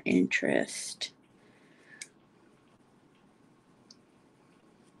some more interest.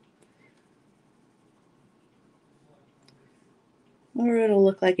 Or it'll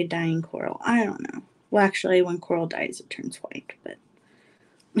look like a dying coral. I don't know. Well, actually, when coral dies, it turns white, but...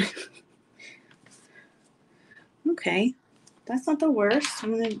 Okay, that's not the worst.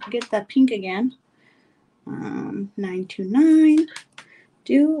 I'm going to get that pink again. 929.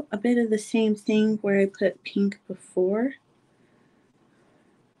 Do a bit of the same thing where I put pink before.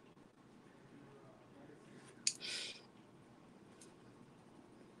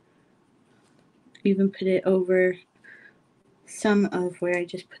 Even put it over some of where I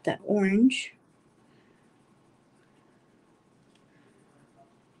just put that orange.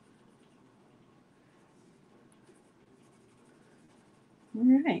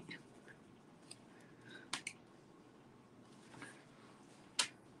 All right.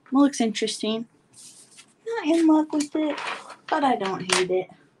 Well, looks interesting. Not in love with it, but I don't hate it.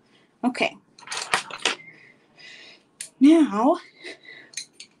 Okay. Now,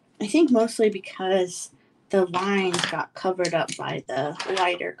 I think mostly because the lines got covered up by the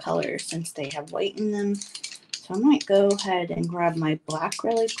lighter colors since they have white in them. So I might go ahead and grab my black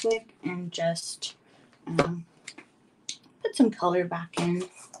really quick and just put some color back in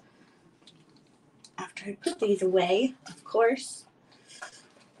after I put these away, of course.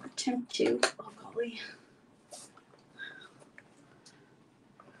 Attempt to, oh golly.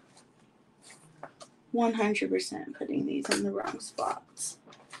 %100% putting these in the wrong spots.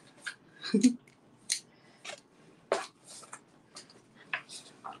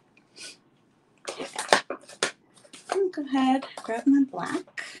 I'll go ahead, grab my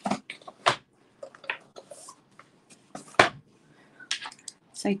black.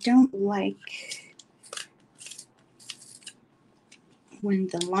 So I don't like when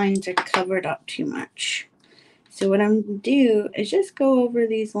the lines are covered up too much. So what I'm going to do is just go over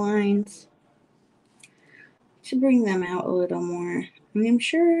these lines to bring them out a little more. I mean, I'm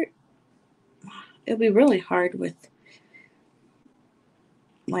sure it'll be really hard with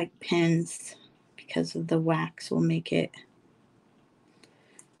like pens because of the wax will make it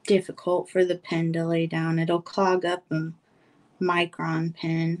difficult for the pen to lay down. It'll clog up a micron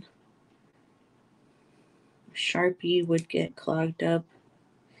pen. Sharpie would get clogged up.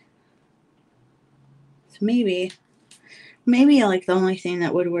 So maybe like the only thing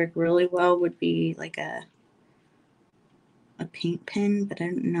that would work really well would be like a paint pen, but I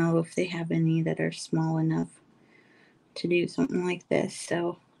don't know if they have any that are small enough to do something like this.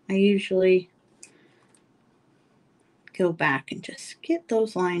 So I usually go back and just get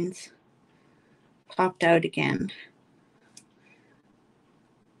those lines popped out again.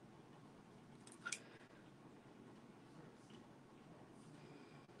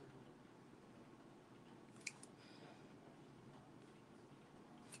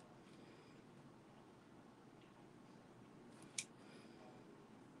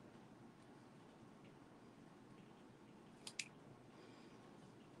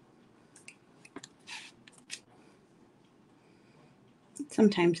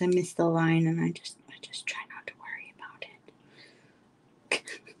 Sometimes I miss the line and I just try not to worry about it.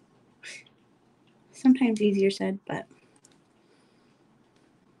 Sometimes easier said, but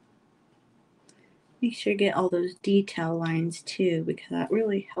make sure to get all those detail lines too, because that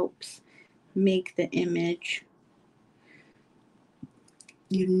really helps make the image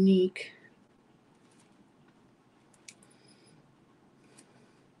unique.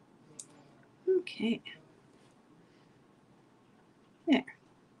 Okay. There.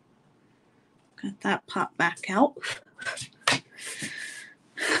 Got that pop back out.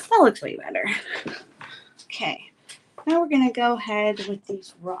 That looks way better. Okay. Now we're going to go ahead with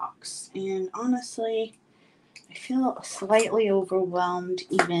these rocks. And honestly, I feel slightly overwhelmed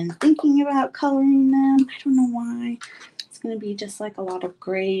even thinking about coloring them. I don't know why. It's going to be just like a lot of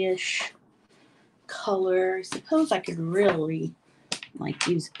grayish color. I suppose I could really like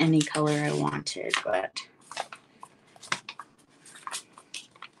use any color I wanted, but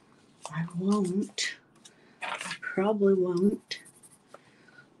I won't. I probably won't.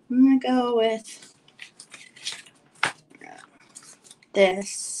 I'm going to go with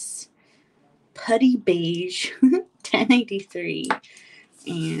this Putty Beige 1083,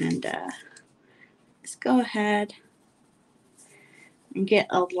 and let's go ahead and get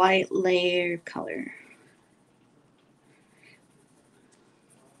a light layered color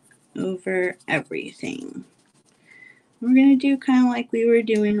over everything. We're going to do kind of like we were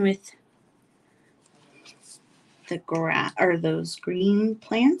doing with the grass or those green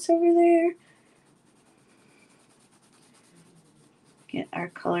plants over there. Get our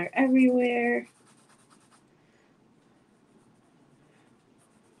color everywhere.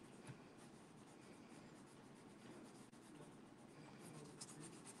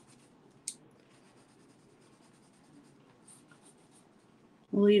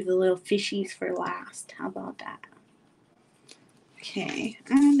 We'll leave the little fishies for last. How about that? Okay,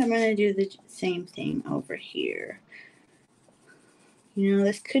 and I'm going to do the same thing over here. You know,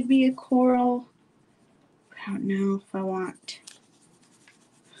 this could be a coral. I don't know if I want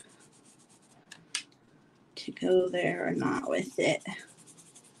to go there or not with it.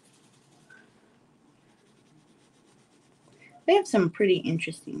 They have some pretty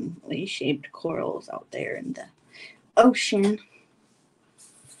interestingly shaped corals out there in the ocean.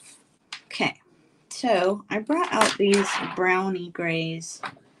 Okay, so I brought out these brownie grays.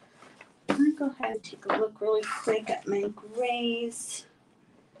 I'm going to go ahead and take a look really quick at my grays.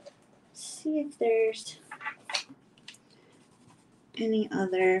 See if there's any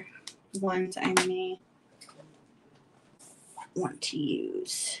other ones I may want to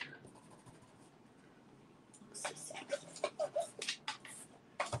use.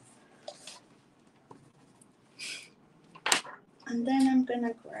 And then I'm going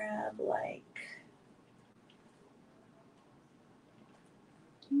to grab like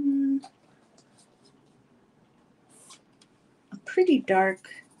a pretty dark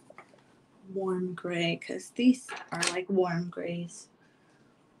warm gray, because these are like warm grays.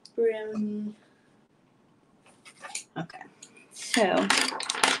 Brownie. Okay, so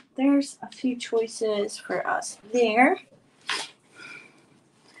there's a few choices for us there.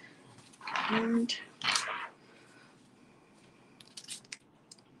 And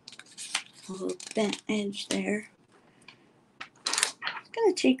a little bent edge there. I'm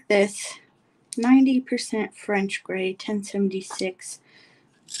going to take this 90% French gray 1076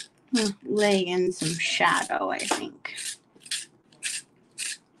 lay in some shadow, I think.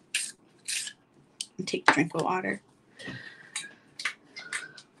 And take a drink of water.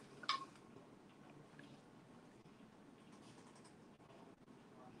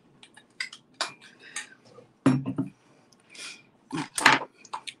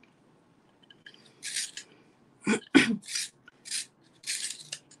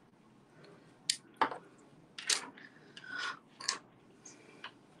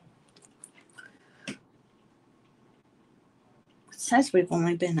 It says we've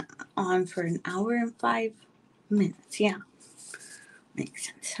only been on for an hour and 5 minutes. Yeah, makes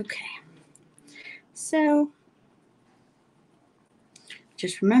sense. Okay. So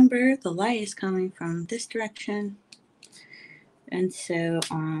just remember the light is coming from this direction. And so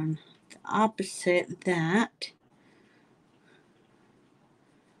on the opposite that,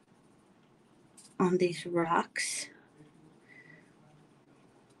 on these rocks,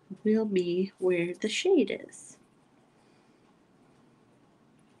 will be where the shade is.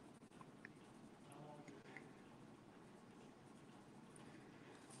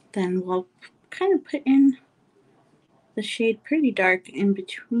 Then we'll kind of put in the shade pretty dark in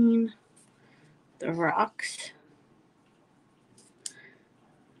between the rocks.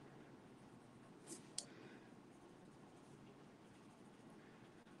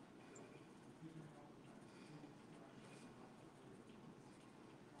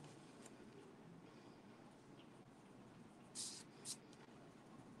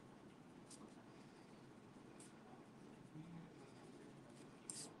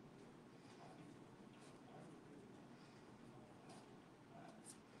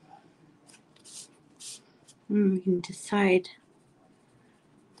 And we can decide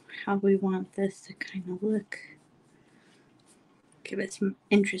how we want this to kind of look. Give it some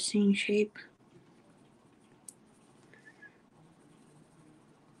interesting shape.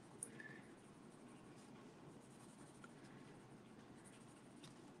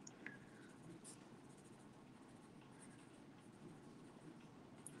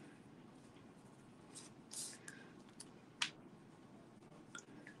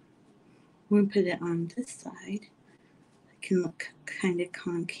 When we put it on this side, it can look kind of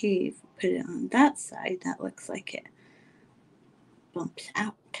concave. Put it on that side, that looks like it bumps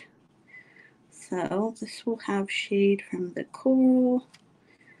out. So this will have shade from the coral,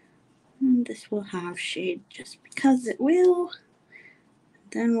 and this will have shade just because it will.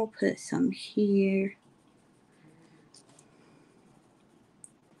 Then we'll put some here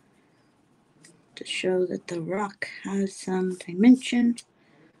to show that the rock has some dimension.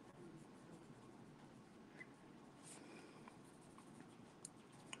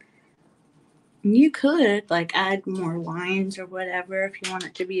 You could like add more lines or whatever if you want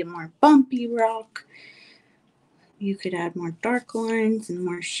it to be a more bumpy rock. You could add more dark lines and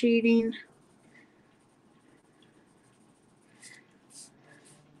more shading.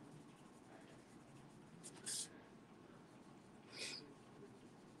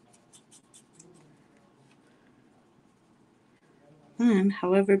 And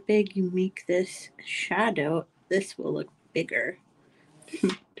however big you make this shadow, this will look bigger.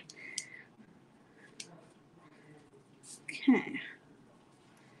 Okay.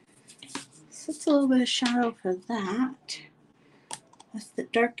 So it's a little bit of shadow for that. That's the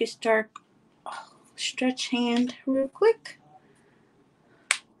darkest dark. Oh, stretch hand real quick.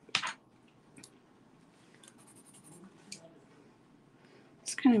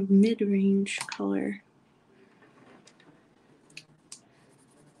 It's kind of mid-range color.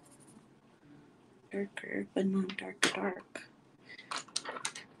 Darker, but not dark.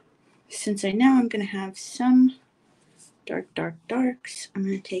 Since I know I'm going to have some darks, I'm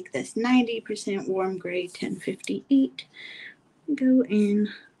going to take this 90% warm gray 1058, go in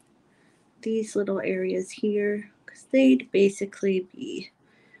these little areas here, because they'd basically be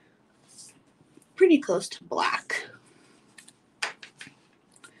pretty close to black.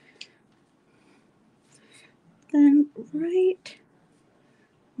 Then right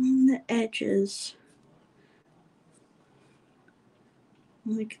on the edges,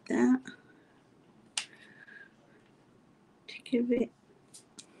 like that, to give it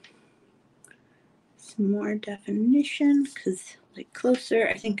some more definition, because like closer,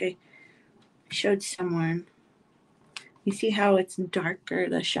 I think I showed someone, you see how it's darker,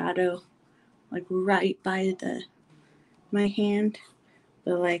 the shadow, like right by my hand,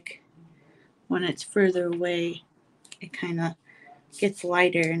 but like when it's further away, it kind of gets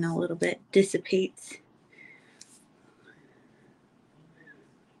lighter and a little bit dissipates.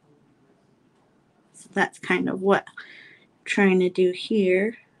 So that's kind of what I'm trying to do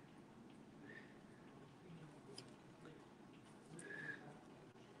here.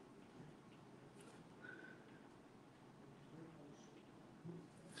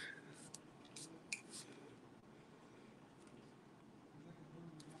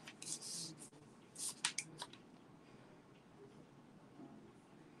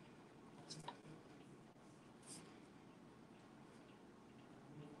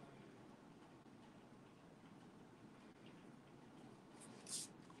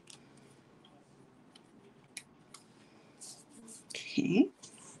 Okay.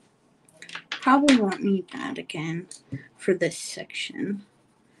 Probably won't need that again for this section.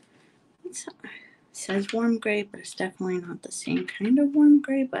 It says warm gray, but it's definitely not the same kind of warm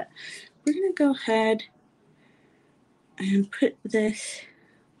gray. But we're going to go ahead and put this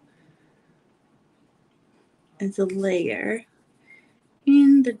as a layer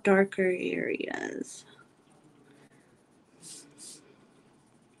in the darker areas.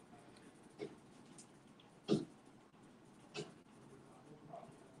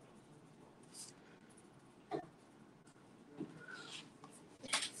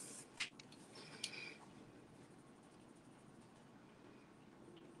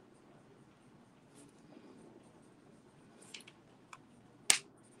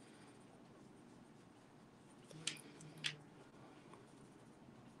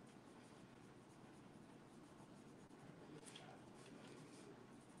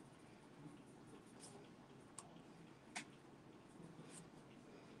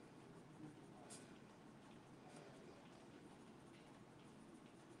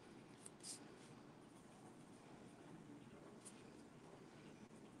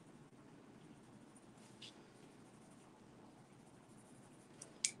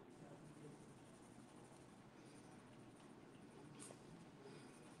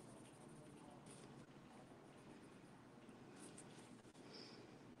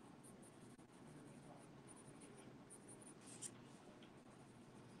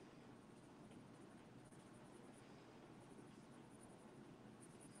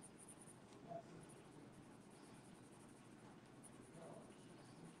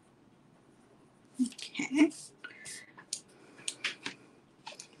 Okay.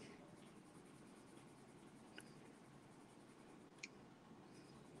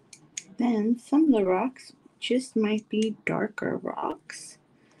 Then some of the rocks just might be darker rocks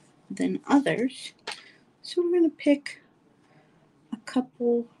than others. So I'm going to pick a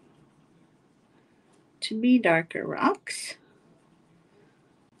couple to be darker rocks.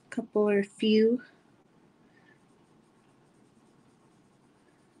 A couple or few.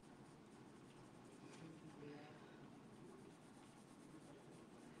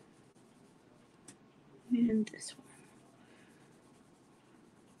 And this one.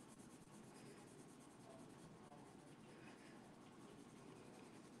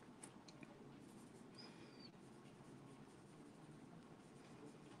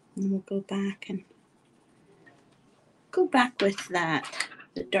 And we'll go back with that,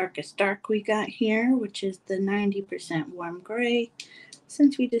 the darkest dark we got here, which is the 90% warm gray,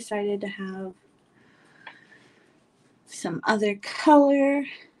 since we decided to have some other color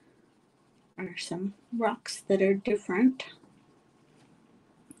or some rocks that are different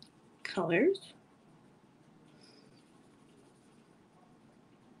colors.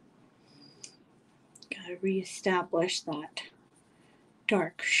 Gotta reestablish that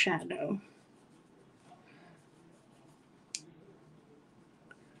dark shadow.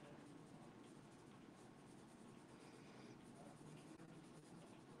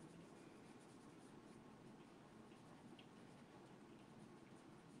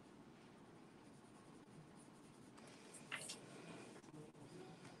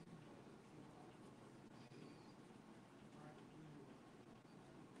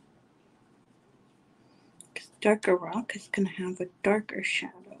 Darker rock is going to have a darker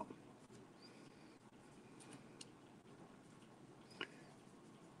shadow.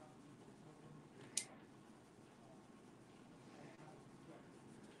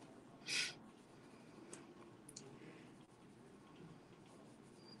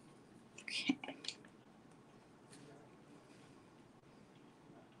 Okay.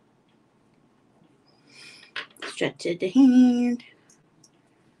 Stretch it to hand.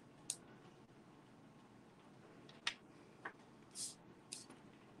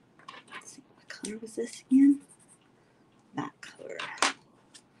 Let's see, what color was this again? That color.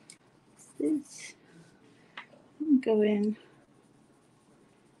 This. Go in,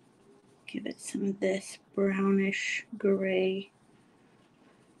 give it some of this brownish gray,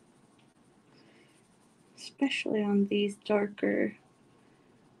 especially on these darker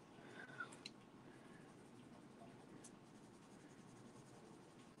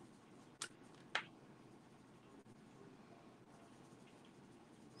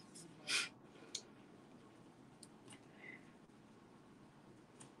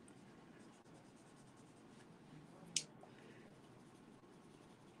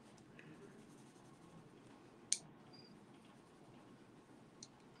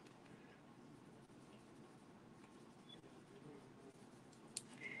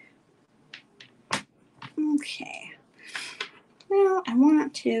Okay, now I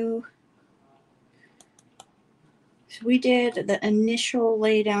want to, so So we did the initial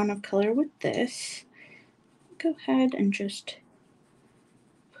laydown of color with this. Go ahead and just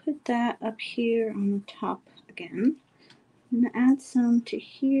put that up here on the top again. I'm going to add some to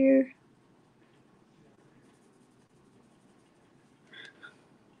here.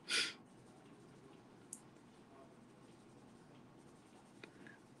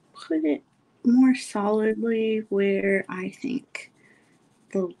 Put it more solidly where I think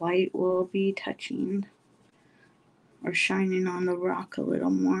the light will be touching or shining on the rock a little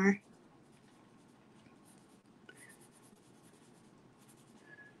more.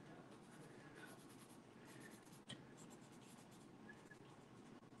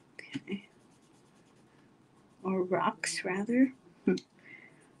 Okay. Or rocks, rather.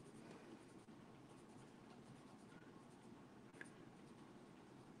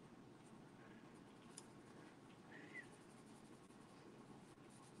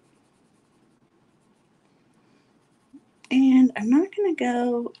 And I'm not going to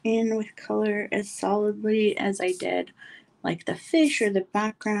go in with color as solidly as I did like the fish or the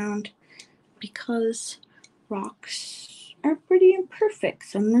background, because rocks are pretty imperfect.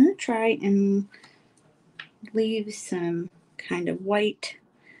 So I'm going to try and leave some kind of white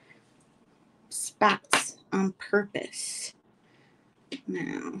spots on purpose.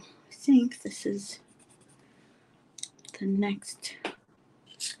 Now, I think this is the next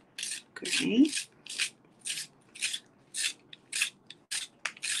gray.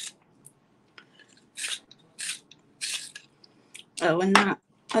 Oh, and that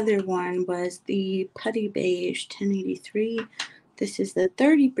other one was the Putty Beige 1083. This is the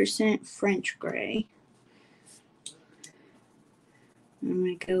 30% French gray. I'm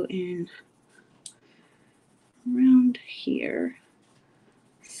going to go in around here.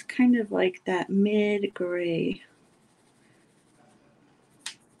 It's kind of like that mid-gray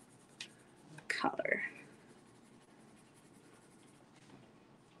color.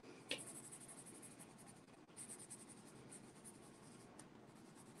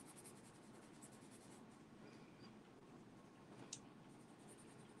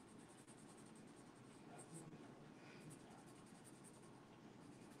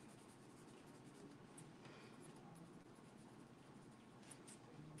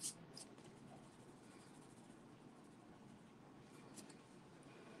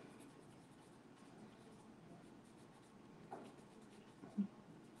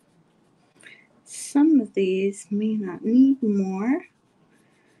 Some of these may not need more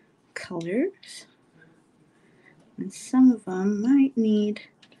colors, and some of them might need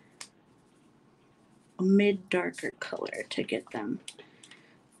a mid-darker color to get them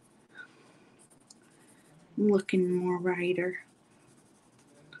looking more brighter.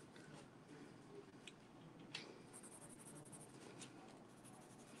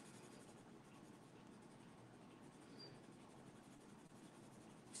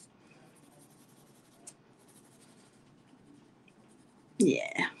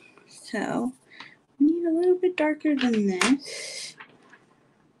 Yeah, so I need a little bit darker than this.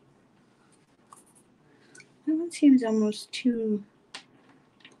 That one seems almost too.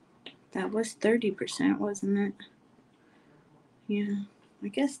 That was 30%, wasn't it? Yeah, I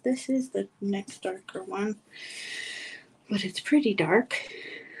guess this is the next darker one, but it's pretty dark.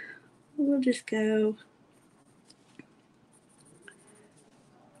 We'll just go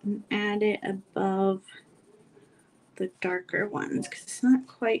and add it above the darker ones because it's not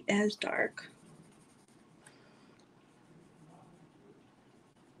quite as dark.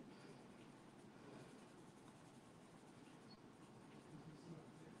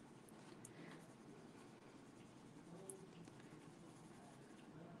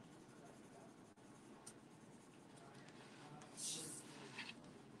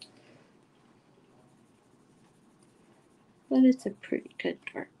 But it's a pretty good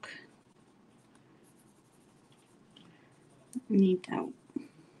dark. I need that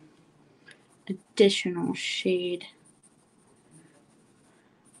additional shade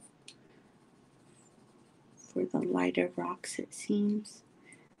for the lighter rocks, it seems.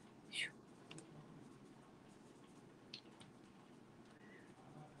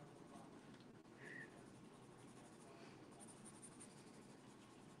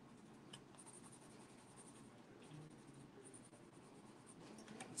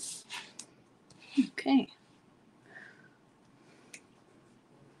 Okay.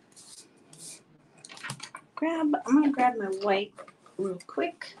 I'm gonna grab my white real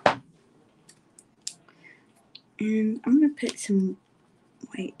quick. And I'm gonna put some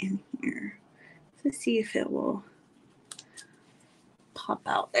white in here to see if it will pop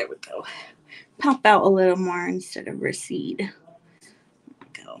out. There we go. Pop out a little more instead of recede. There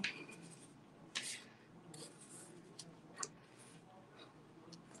we go.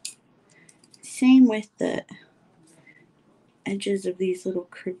 same with the edges of these little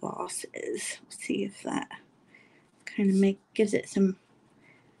crevasses. See if that kind of gives it some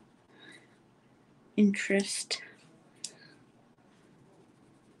interest.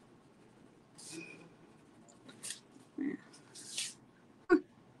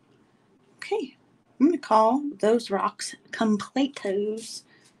 Okay, I'm going to call those rocks completos.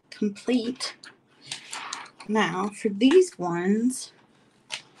 Complete. Now for these ones,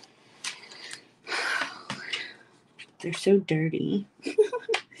 they're so dirty.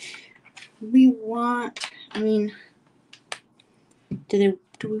 We want, I mean, do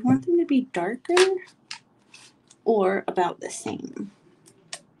we want them to be darker or about the same?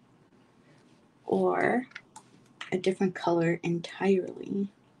 Or a different color entirely?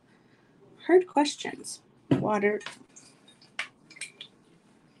 Hard questions. Water.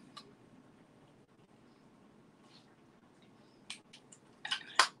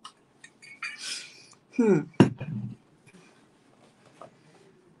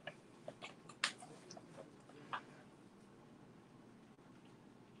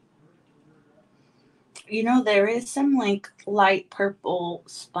 You know, there is some like light purple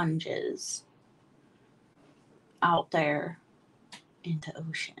sponges out there in the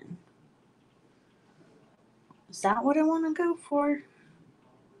ocean. Is that what I want to go for?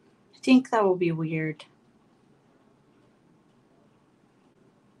 I think that will be weird.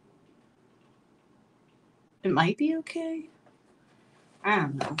 It might be okay. I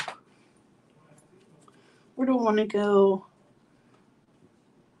don't know. Or do I want to go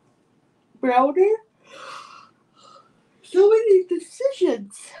browner? So many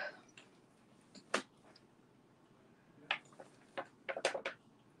decisions.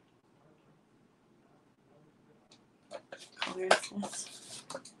 Color is this?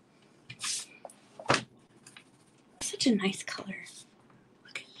 Such a nice color.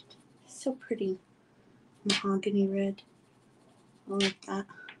 Look at it. So pretty. Mahogany red. I like that.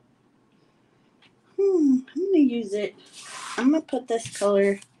 I'm going to use it. I'm going to put this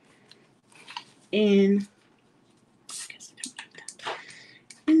color in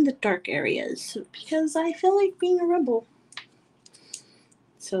the dark areas because I feel like being a rebel.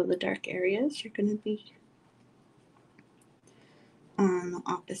 So the dark areas are going to be on the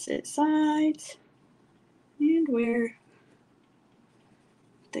opposite sides, and where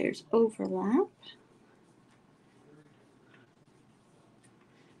there's overlap,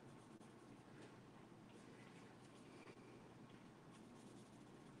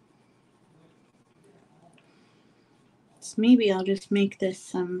 so maybe I'll just make this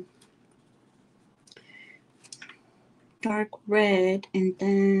some dark red, and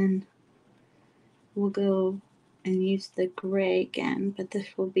then we'll go and use the gray again, but this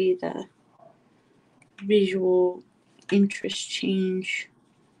will be the visual interest change.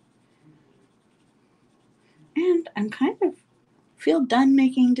 And I'm kind of feel done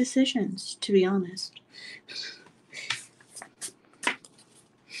making decisions, to be honest.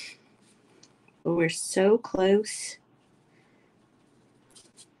 But we're so close.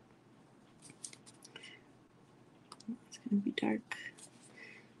 It's gonna be dark.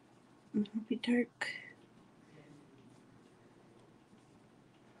 It'll be dark.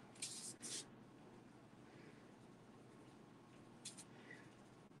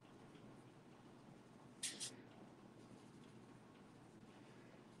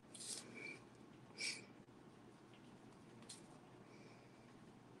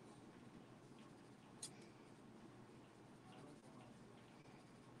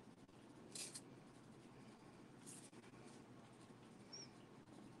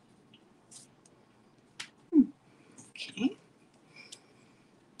 Okay.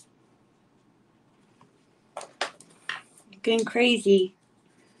 Getting crazy.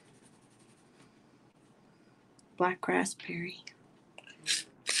 Black raspberry.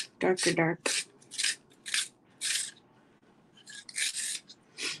 Darker dark.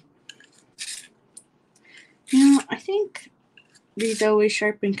 You know, I think these always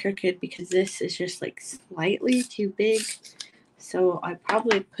sharp and crooked because this is just like slightly too big. So I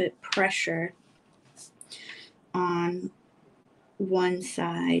probably put pressure on one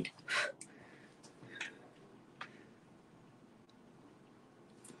side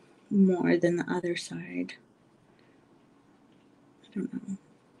more than the other side. I don't know.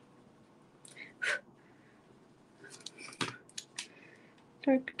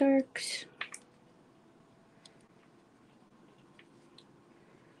 Dark darks.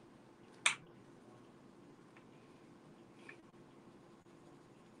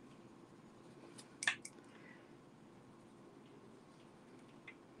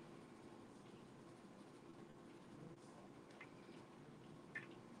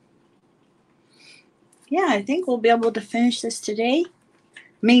 yeah, I think we'll be able to finish this today.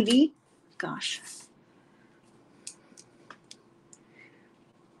 Maybe. Gosh.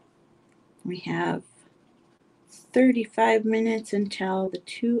 We have 35 minutes until the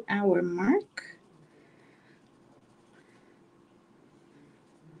 2-hour mark.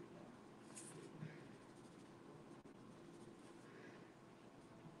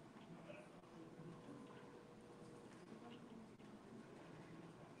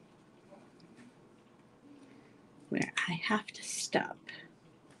 Where I have to stop.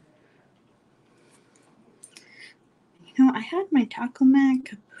 You know, I had my taco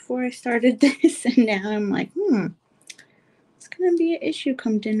mac before I started this, and now I'm like, it's going to be an issue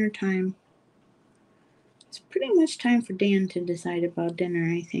come dinner time. It's pretty much time for Dan to decide about dinner,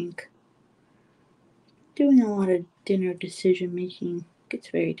 I think. Doing a lot of dinner decision making gets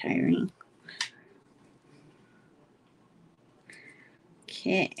very tiring.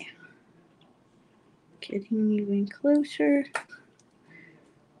 Okay. Getting even closer.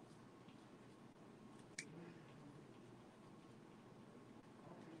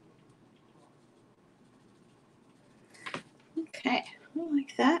 Okay, I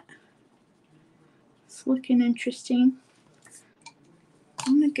like that. It's looking interesting.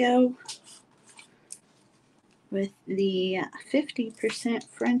 I'm going to go with the 50%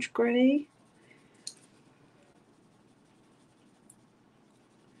 French gray.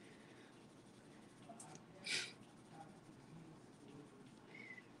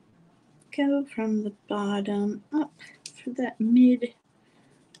 Go from the bottom up for that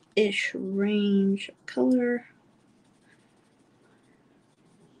mid-ish range of color.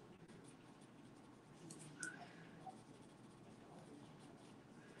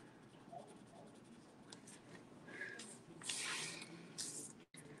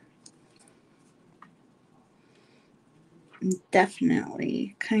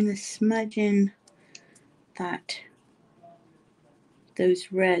 Definitely kind of smudging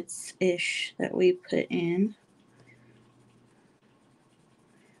those reds-ish that we put in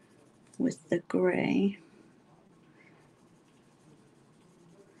with the gray.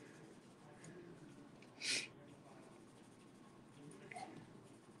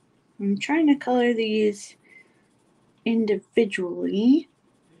 I'm trying to color these individually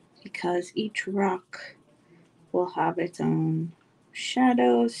because each rock will have its own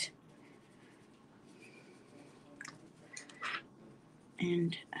shadows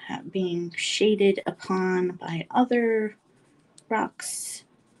and being shaded upon by other rocks.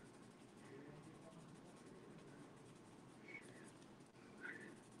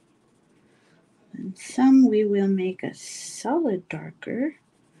 And some we will make a solid darker,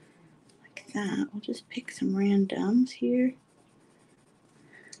 like that. We'll just pick some randoms here.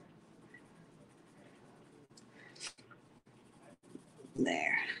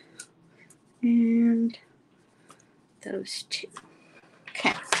 There. And those two.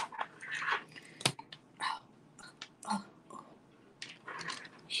 Okay. Oh.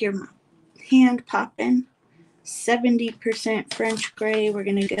 Hear my hand popping. 70% French gray. We're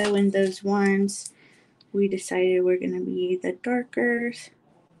going to go in those ones. We decided we're going to be the darkers.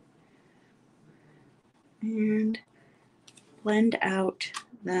 And blend out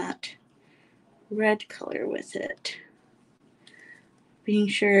that red color with it. Being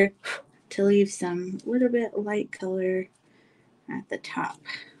sure to leave some little bit light color at the top.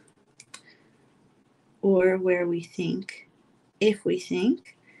 Or where we think, if we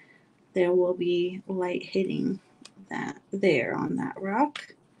think, there will be light hitting that there on that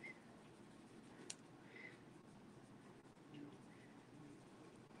rock.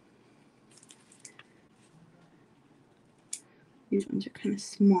 These ones are kind of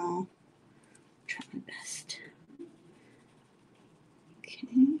small. Try my best. Okay.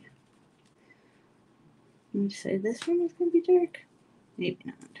 I'm going to say this one is going to be dark. Maybe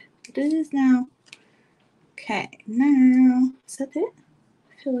not. But it is now. Okay, now, is that it?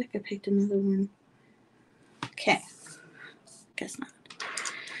 I feel like I picked another one. Okay. Guess not.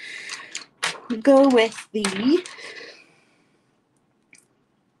 We'll go with the...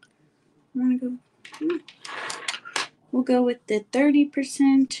 We'll go with the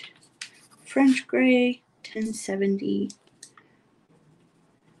 30% French gray 1070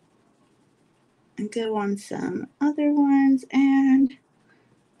 and go on some other ones and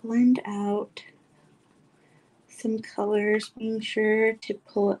blend out some colors, being sure to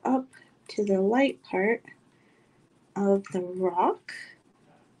pull it up to the light part of the rock.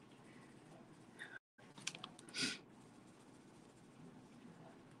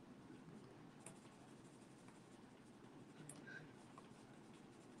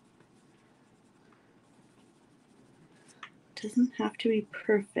 doesn't have to be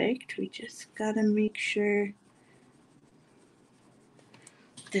perfect. We just gotta make sure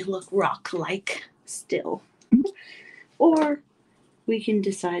they look rock-like still. Or we can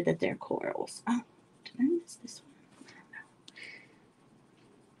decide that they're corals. Oh, did I miss this one? I don't know.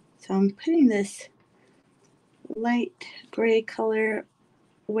 So I'm putting this light gray color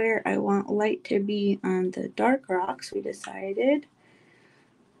where I want light to be on the dark rocks, we decided.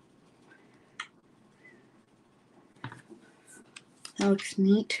 That looks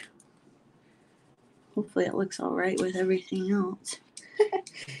neat. Hopefully it looks all right with everything else.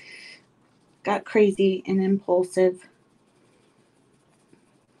 Got crazy and impulsive.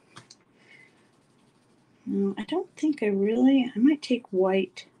 No, I don't think I might take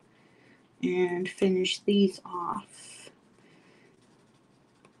white and finish these off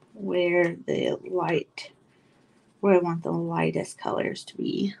where I want the lightest colors to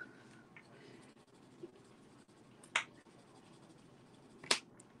be.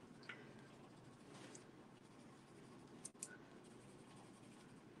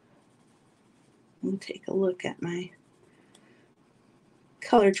 We'll take a look at my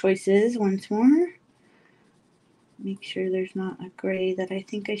color choices once more. Make sure there's not a gray that I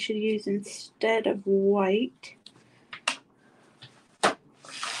think I should use instead of white. So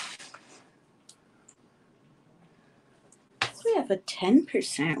we have a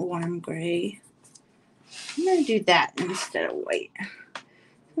 10% warm gray. I'm going to do that instead of white.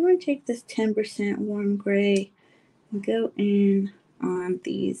 I'm going to take this 10% warm gray and go in on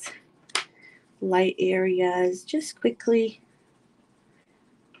these light areas just quickly.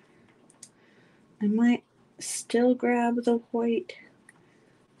 I might still grab the white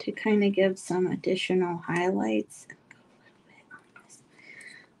to kind of give some additional highlights.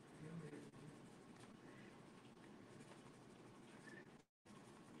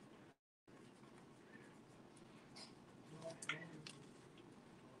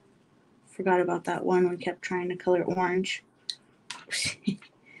 Forgot about that one. We kept trying to color orange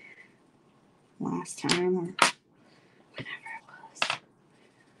last time or whenever it was.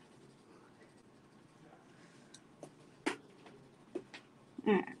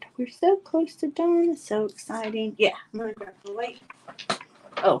 Alright, we're so close to done. It's so exciting. Yeah, I'm gonna grab the white.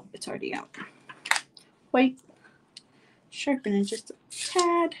 Oh, it's already out. White. Sharpen it just a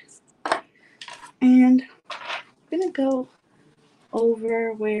tad. And I'm gonna go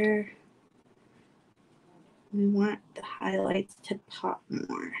over where we want the highlights to pop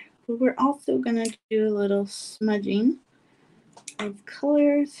more. But we're also gonna do a little smudging of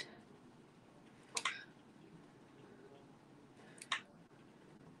colors.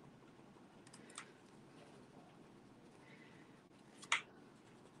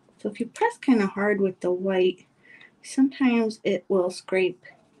 So if you press kind of hard with the white, sometimes it will scrape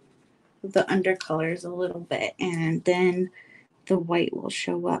the undercolors a little bit and then the white will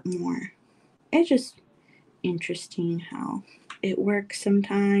show up more. It's just interesting how it works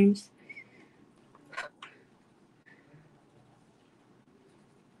sometimes.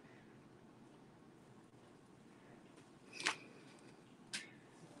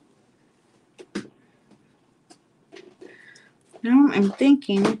 Now I'm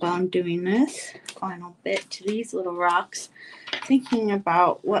thinking while I'm doing this final bit to these little rocks, thinking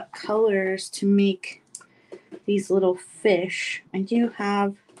about what colors to make these little fish. I did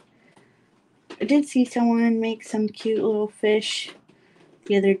see someone make some cute little fish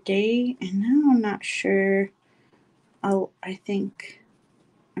the other day, and now I'm not sure. I'm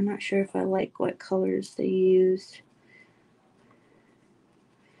not sure if I like what colors they used.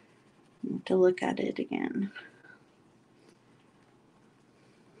 I have to look at it again.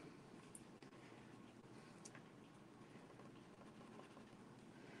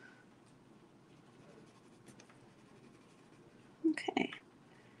 Okay.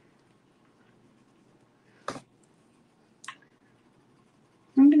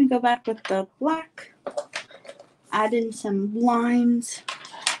 I'm going to go back with the black, add in some lines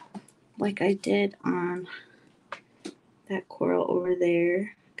like I did on that coral over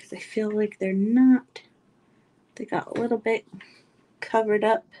there, because I feel like they got a little bit covered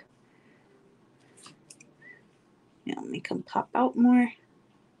up. Yeah, make them pop out more.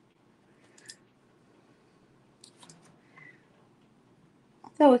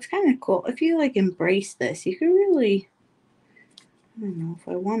 So it's kind of cool. If you embrace this, you can really, I don't know if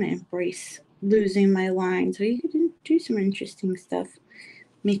I want to embrace losing my lines, or you can do some interesting stuff.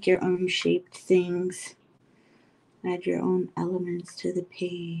 Make your own shaped things. Add your own elements to the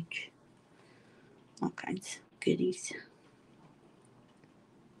page. All kinds of goodies.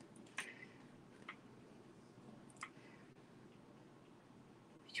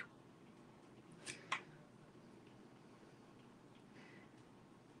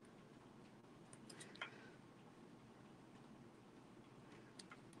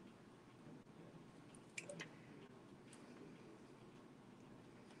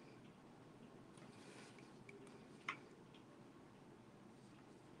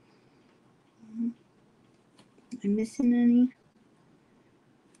 I missing any?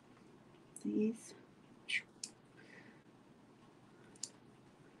 These.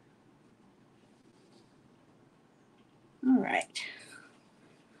 All right.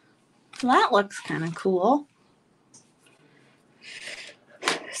 Well, that looks kind of cool.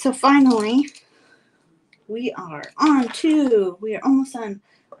 So finally, we are almost done.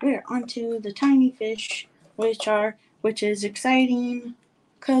 We're onto the tiny fish, which is exciting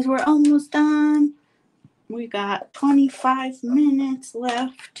because we're almost done. We got 25 minutes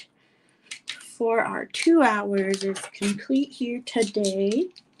left for our 2 hours is complete here today.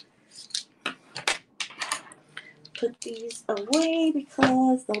 Put these away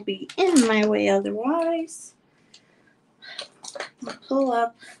because they'll be in my way otherwise. I'll pull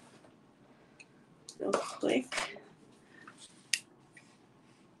up real quick.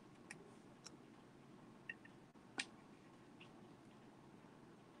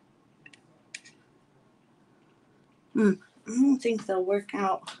 I don't think they'll work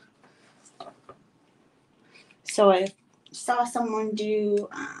out. So I saw someone do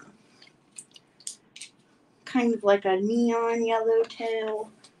kind of like a neon yellow tail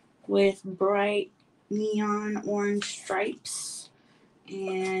with bright neon orange stripes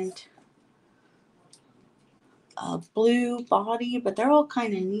and a blue body, but they're all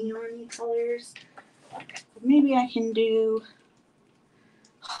kind of neon colors. Maybe I can do,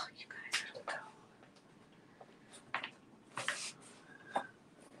 oh, you guys, I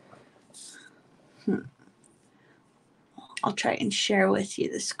don't know. I'll try and share with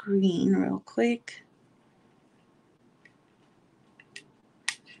you the screen real quick.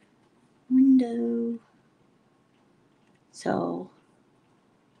 Window. So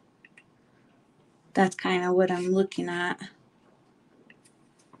that's kind of what I'm looking at.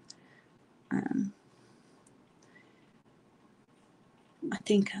 I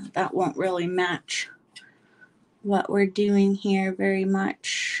think that won't really match what we're doing here very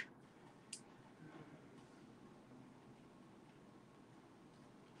much.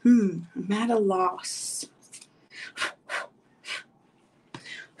 I'm at a loss.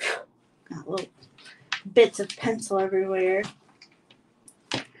 Got little bits of pencil everywhere.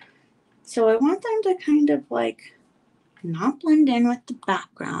 So I want them to kind of like not blend in with the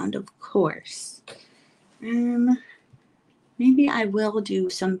background, of course. Maybe I will do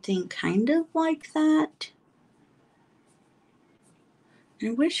something kind of like that.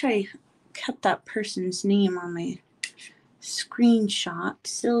 I wish I kept that person's name on my screenshot.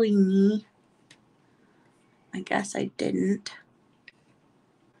 Silly me. I guess I didn't.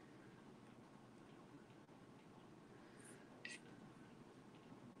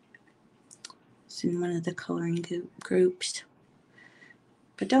 It's in one of the coloring groups.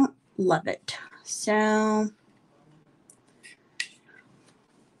 But don't love it. So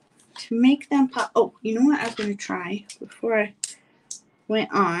to make them pop. Oh, you know what I was going to try before I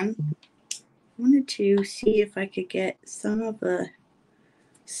went on? I wanted to see if I could get some of the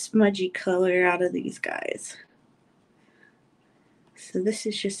smudgy color out of these guys. So this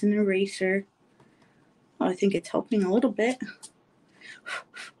is just an eraser. Oh, I think it's helping a little bit.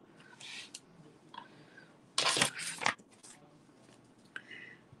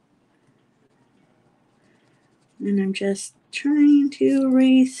 And I'm just trying to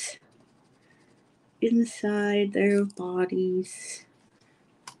erase inside their bodies.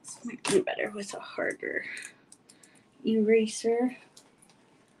 This might be better with a harder eraser.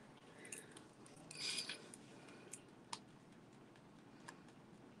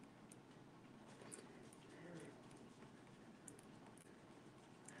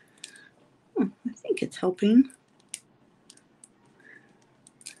 I think it's helping.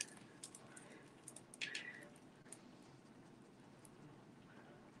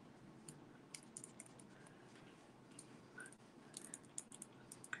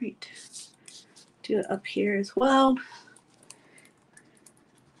 Great. Do it up here as well.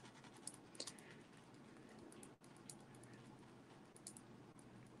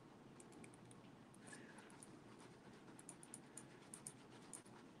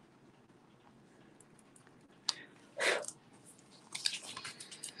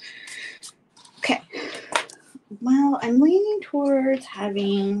 Okay. Well, I'm leaning towards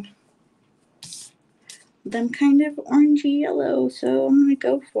having them kind of orangey yellow, so I'm going to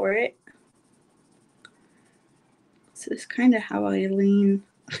go for it. This is kind of how I lean.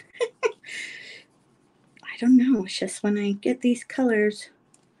 I don't know, it's just when I get these colors,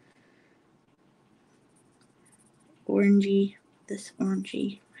 orangey, this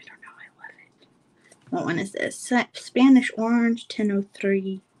orangey, I don't know, I love it. What one is this? Spanish Orange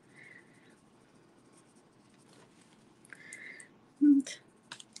 1003.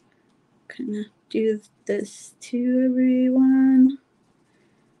 Kind of do this to everyone.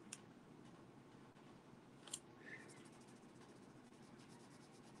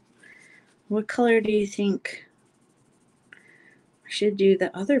 What color do you think I should do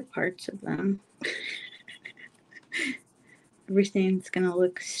the other parts of them? Everything's gonna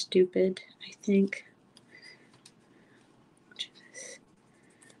look stupid, I think.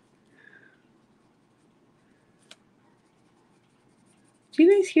 Do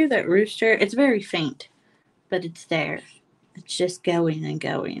you guys hear that rooster? It's very faint, but it's there. It's just going and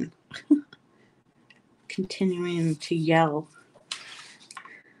going. Continuing to yell.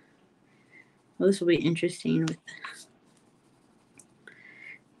 Well, this will be interesting with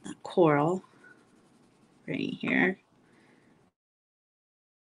the coral right here.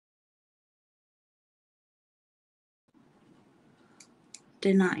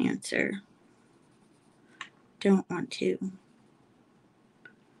 Did not answer. Don't want to.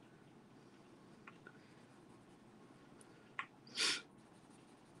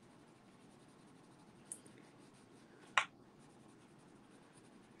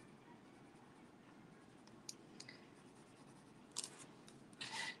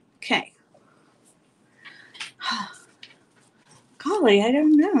 Okay. Golly, I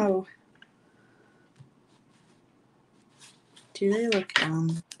don't know. Do they look dumb?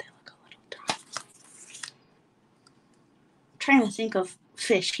 They look a little dumb. I'm trying to think of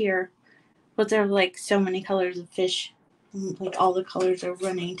fish here. But there are like so many colors of fish. Like all the colors are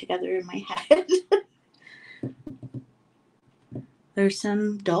running together in my head. There's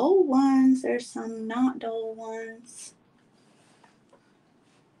some dull ones. There's some not dull ones.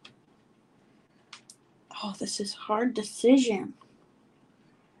 Oh, this is a hard decision.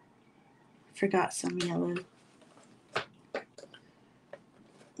 Forgot some yellow.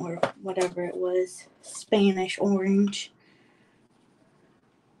 Or whatever it was. Spanish orange.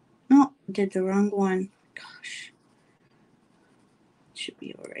 No, did the wrong one. Gosh. Should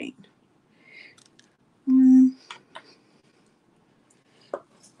be alright. I'm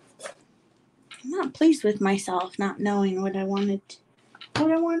not pleased with myself not knowing what I wanted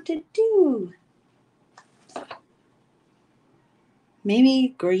to do.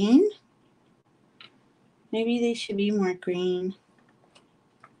 Maybe green? Maybe they should be more green.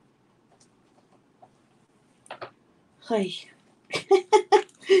 Hey.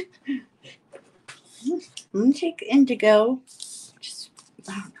 I'm going to take indigo. Just,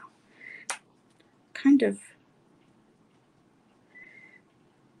 I don't know. Kind of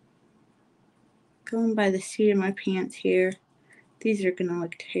going by the seat of my pants here. These are going to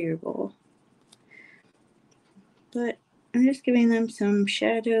look terrible. But I'm just giving them some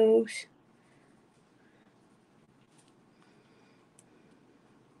shadows.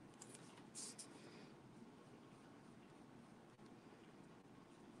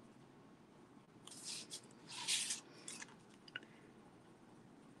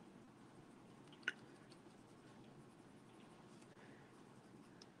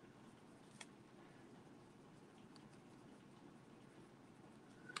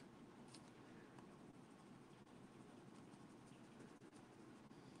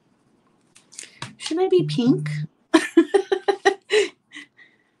 Should I be pink?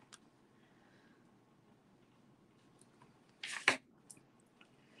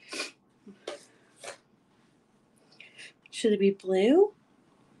 Should it be blue?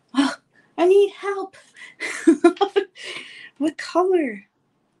 Oh, I need help. What color?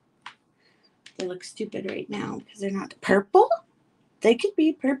 They look stupid right now because they're not purple. They could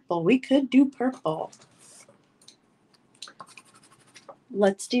be purple. We could do purple.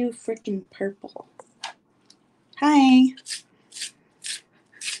 Let's do freaking purple. Hi.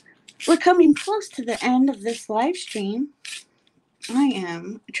 We're coming close to the end of this live stream. I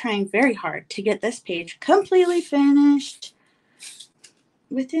am trying very hard to get this page completely finished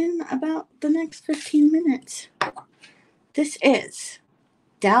within about the next 15 minutes. This is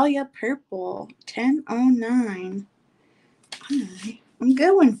Dahlia Purple 1009. I'm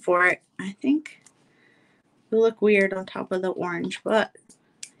going for it. I think it'll look weird on top of the orange, but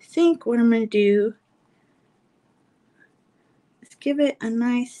I think what I'm going to do is give it a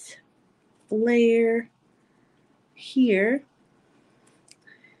nice layer here.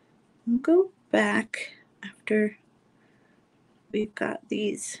 We'll go back after we've got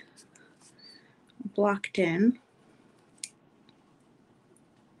these blocked in.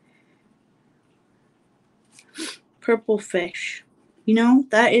 Purple fish. You know,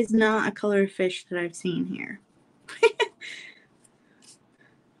 that is not a color of fish that I've seen here.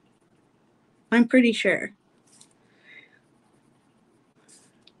 I'm pretty sure.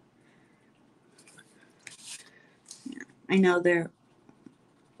 I know they're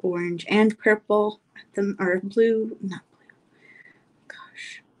orange and purple, or blue, not blue,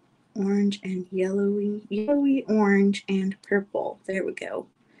 gosh, orange and yellowy, orange and purple. There we go.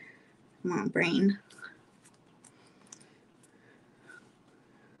 Come on, brain.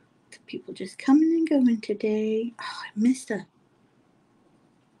 The people just coming and going today. Oh, I missed a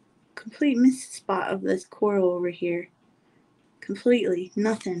complete spot of this coral over here. Completely.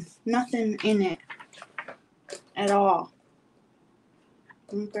 Nothing in it at all.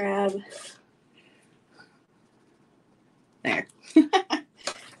 Let me grab there.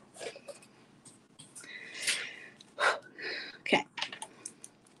 Okay.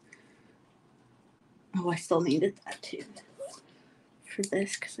 Oh, I still needed that too for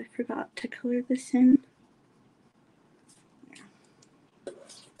this because I forgot to color this in.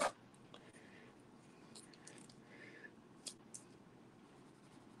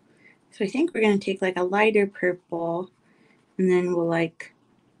 So I think we're going to take like a lighter purple and then we'll like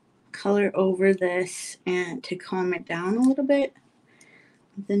color over this and to calm it down a little bit.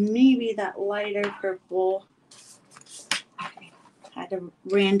 Then maybe that lighter purple, I had a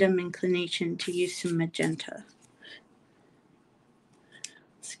random inclination to use some magenta.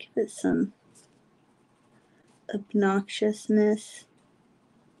 Let's give it some obnoxiousness.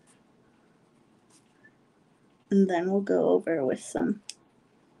 And then we'll go over with some,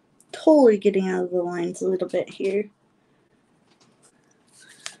 totally getting out of the lines a little bit here.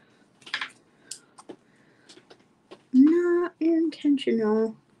 Not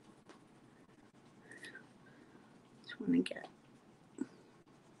intentional. Just want to get.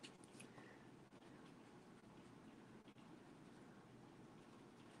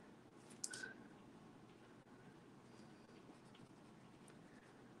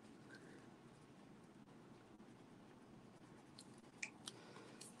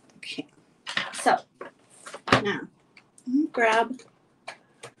 Okay, so now I'm gonna grab.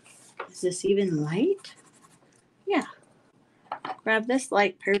 Is this even light? Yeah. Grab this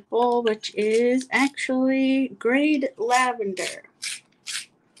light purple, which is actually grade lavender,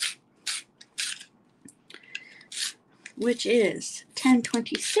 which is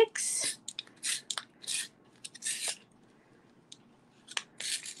 1026.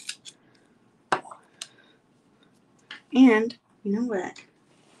 And you know what?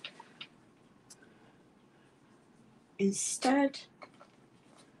 Instead,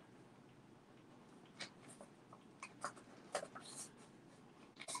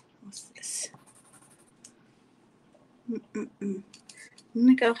 what's this? I'm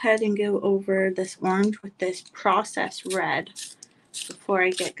gonna go ahead and go over this orange with this processed red before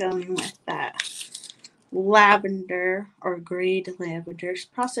I get going with that lavender or grade lavender.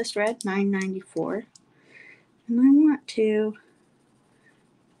 Processed red, $9.94. And I want to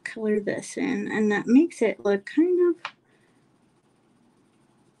color this in, and that makes it look kind of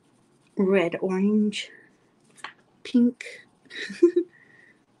red, orange, pink.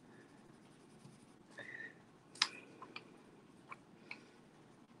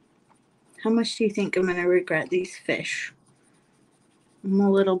 How much do you think I'm going to regret these fish? I'm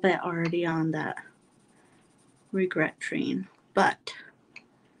a little bit already on that regret train, but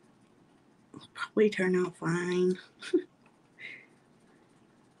it'll probably turn out fine.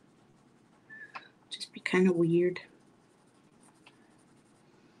 Just be kind of weird.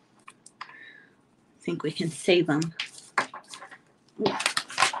 I think we can save them. Ooh.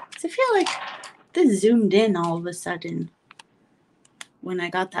 So I feel like this zoomed in all of a sudden when I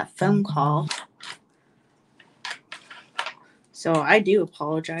got that phone call. So I do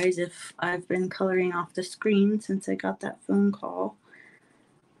apologize if I've been coloring off the screen since I got that phone call.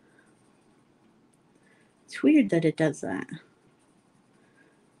 It's weird that it does that.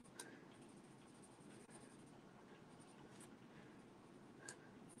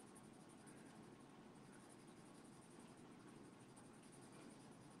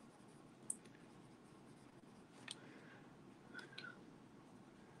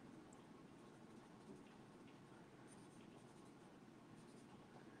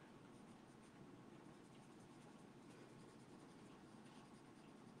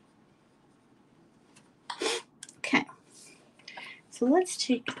 Okay, so let's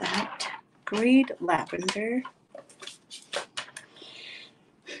take that grade lavender.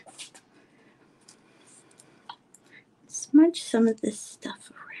 Smudge some of this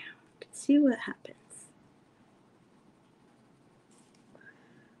stuff around. See what happens.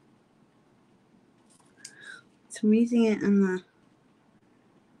 So I'm using it on the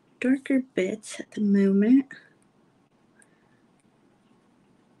darker bits at the moment.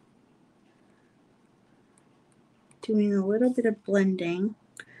 Doing a little bit of blending.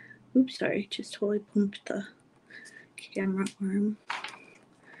 Oops, sorry, just totally bumped the camera arm.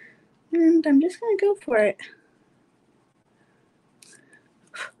 And I'm just going to go for it.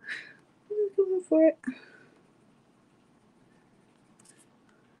 I'm going for it.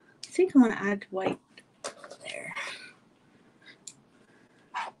 I think I want to add white there.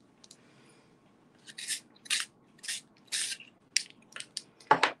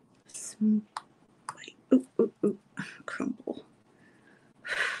 Some white. Ooh, ooh, ooh. Crumble.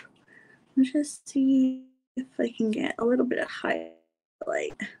 Let's just see if I can get a little bit of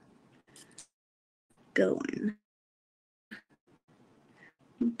highlight going.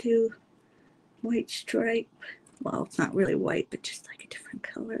 Do white stripe. Well, it's not really white, but just like a different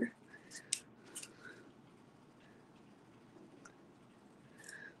color.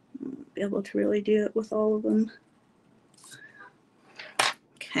 I'll be able to really do it with all of them.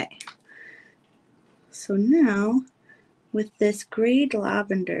 Okay. So now, with this grayed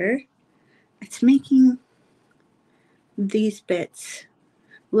lavender, it's making these bits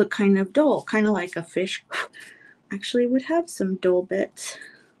look kind of dull, kind of like a fish actually would have some dull bits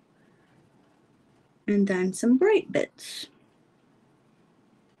and then some bright bits.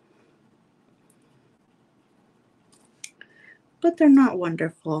 But they're not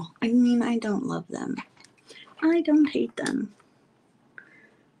wonderful. I mean, I don't love them. I don't hate them.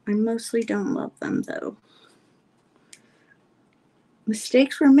 I mostly don't love them though.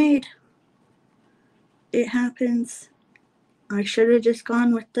 Mistakes were made. It happens. I should have just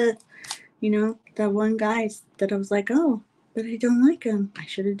gone with the, the one guy that I was like, oh, but I don't like him. I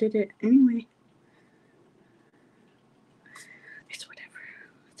should have did it anyway. It's whatever.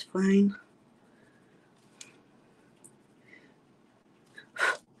 It's fine.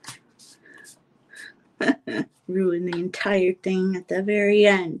 Ruin the entire thing at the very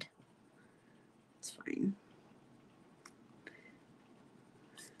end. It's fine.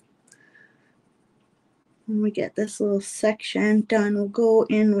 When we get this little section done, we'll go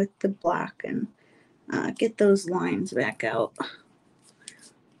in with the black and get those lines back out.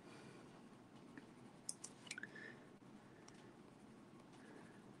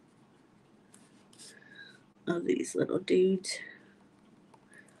 Of these little dudes.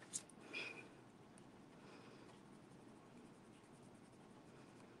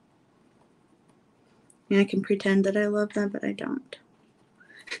 And I can pretend that I love them, but I don't.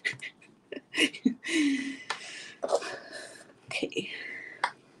 Okay.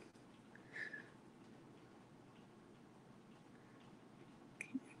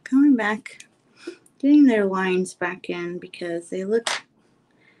 Going back, getting their lines back in because they look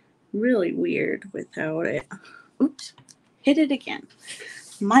really weird without it. Oops, hit it again.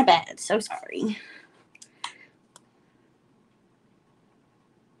 My bad, so sorry.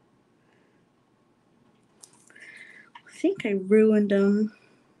 I think I ruined them.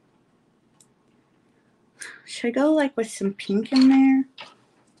 Should I go like with some pink in there?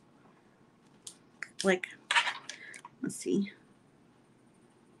 Like, let's see.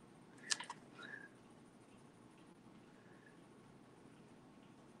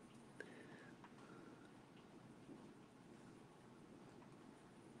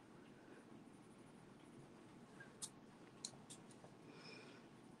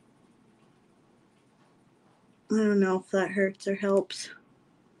 I don't know if that hurts or helps.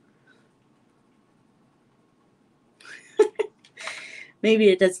 Maybe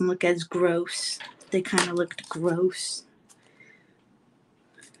it doesn't look as gross. They kind of looked gross.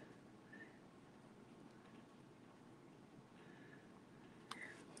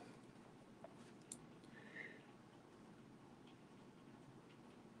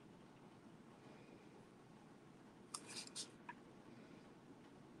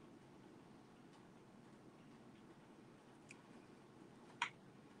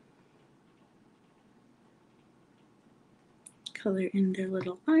 Color in their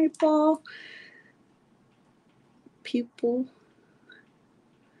little eyeball, pupil.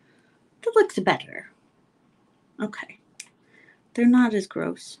 That looks better. Okay. They're not as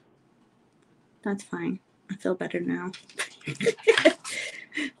gross. That's fine. I feel better now.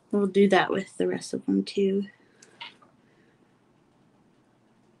 We'll do that with the rest of them too.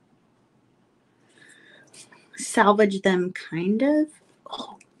 Salvage them, kind of.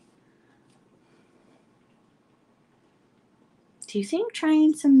 Oh. Do you think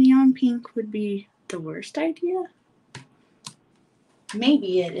trying some neon pink would be the worst idea?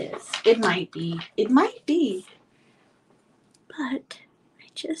 Maybe it is. It might be. It might be. But I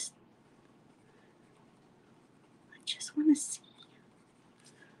just want to see.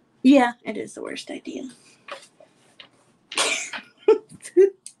 Yeah, it is the worst idea.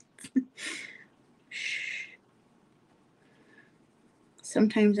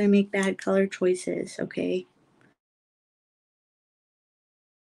 Sometimes I make bad color choices, okay?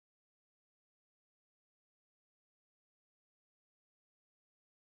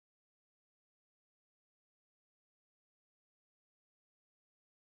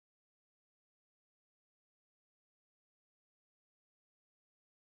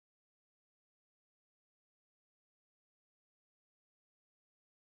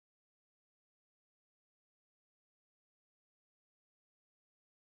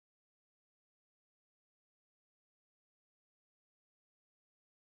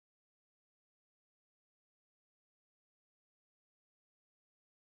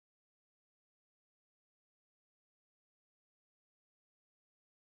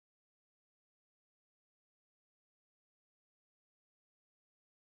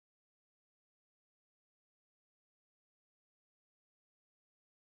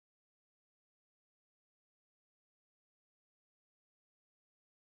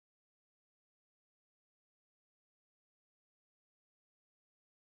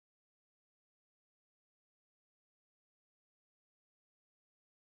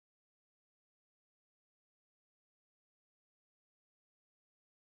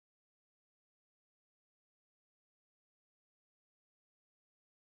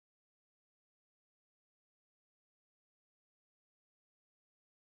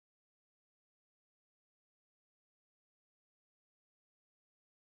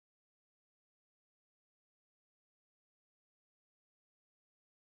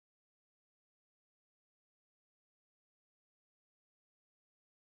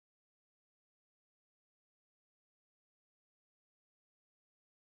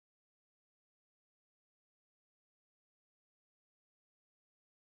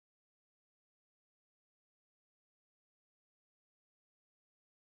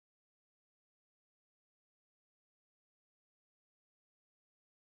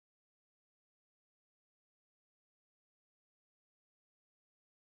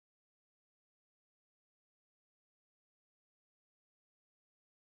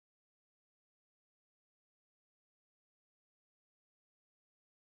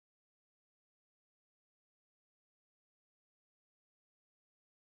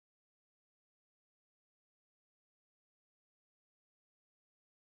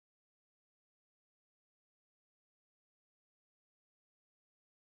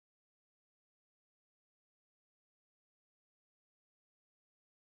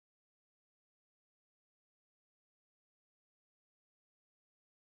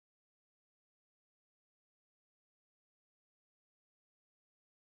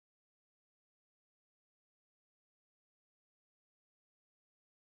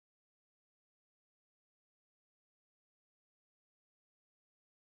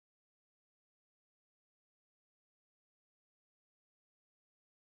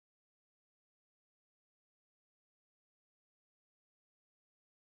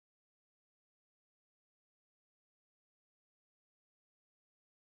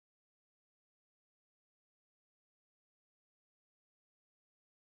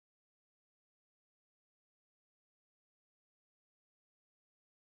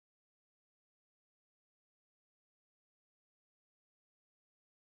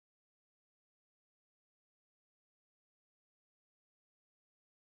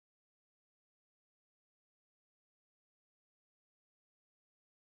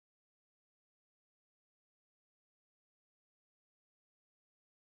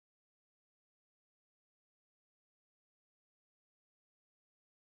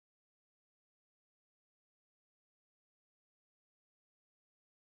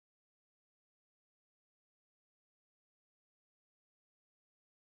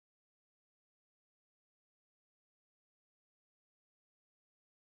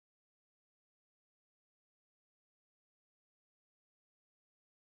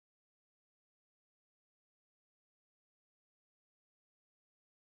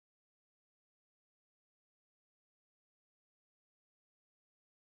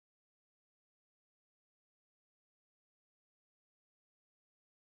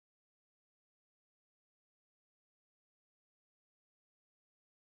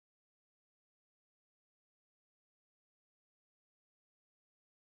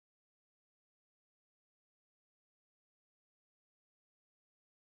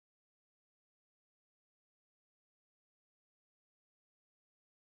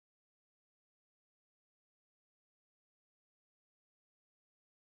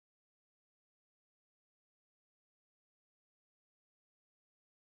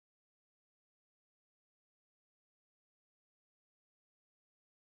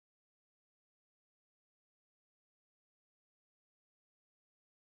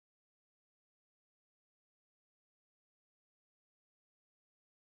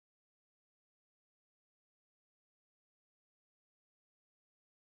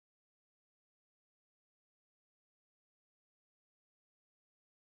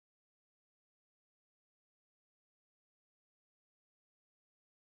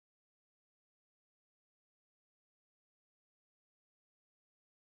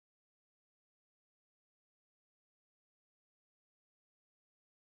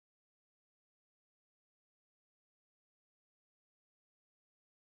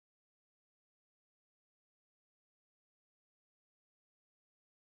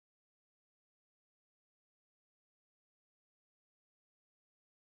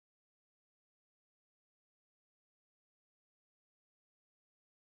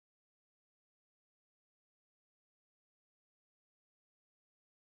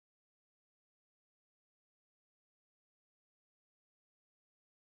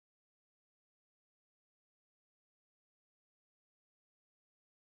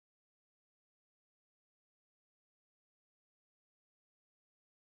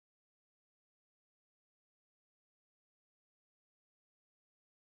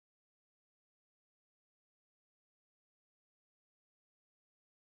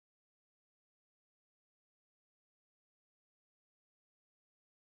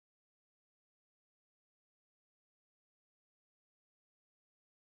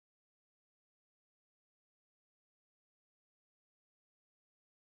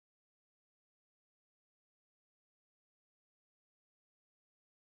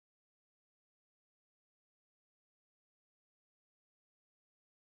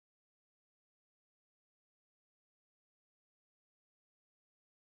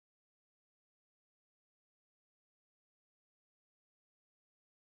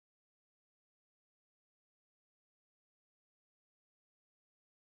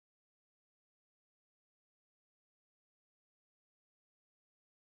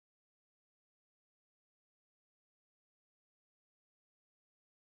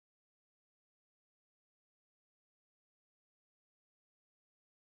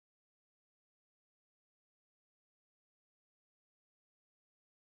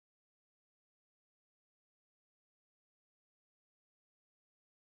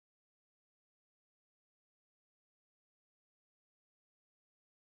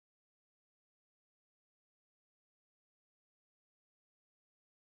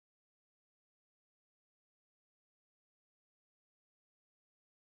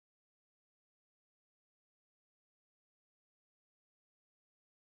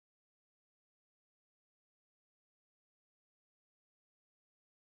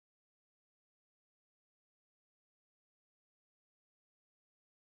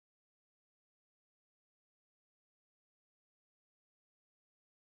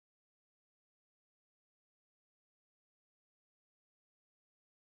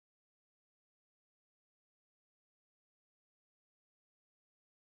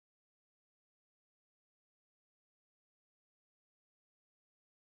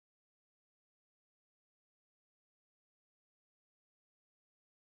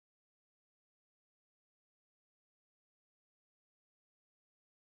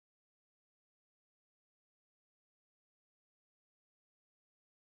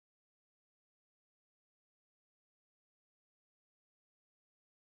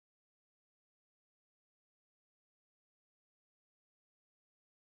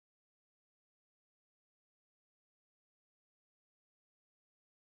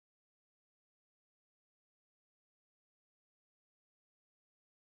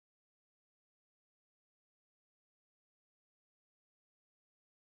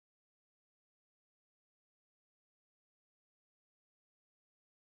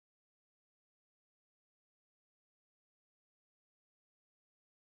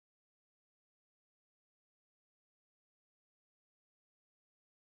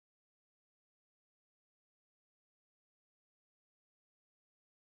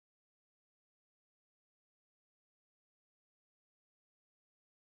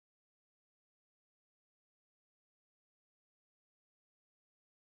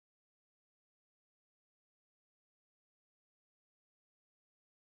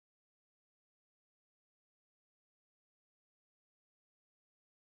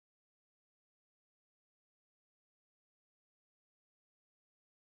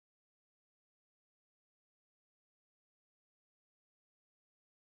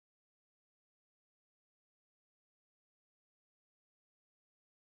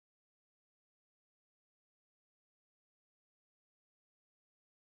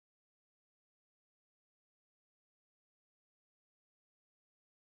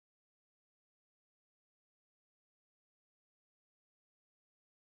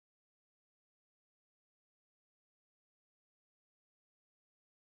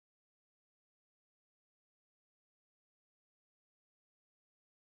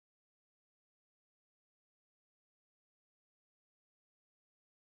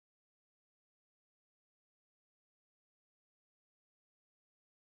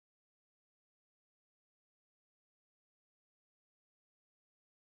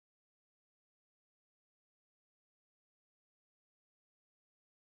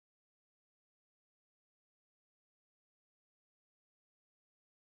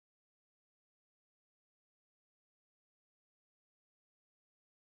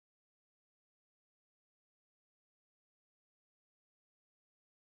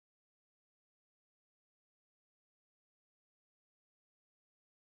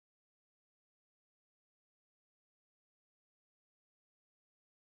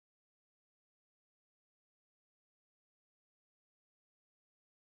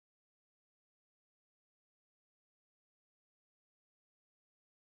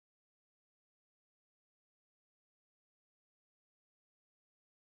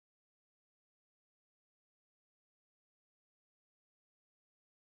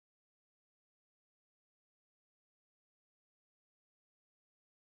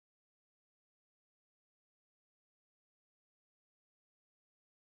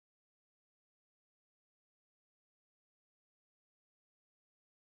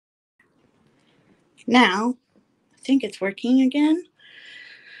 Now, I think it's working again.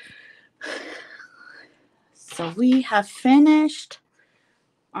 So we have finished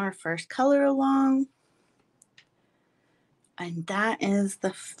our first color along. And that is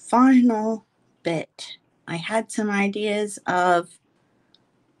the final bit. I had some ideas of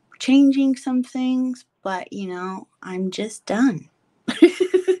changing some things, but you know, I'm just done.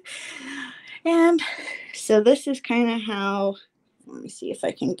 And so this is kind of how, let me see if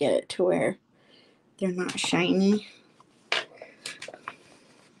I can get it to where they're not shiny.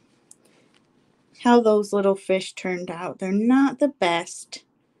 How those little fish turned out. They're not the best,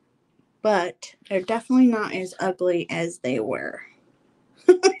 but they're definitely not as ugly as they were.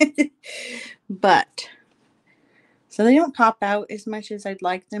 But so they don't pop out as much as I'd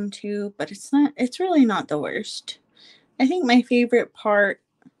like them to, but it's really not the worst. I think my favorite part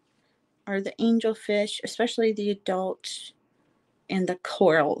are the angelfish, especially the adults, and the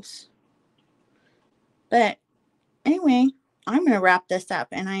corals. But anyway, I'm going to wrap this up,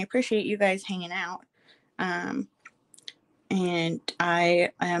 and I appreciate you guys hanging out. And I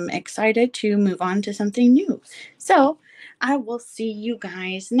am excited to move on to something new. So I will see you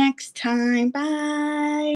guys next time. Bye.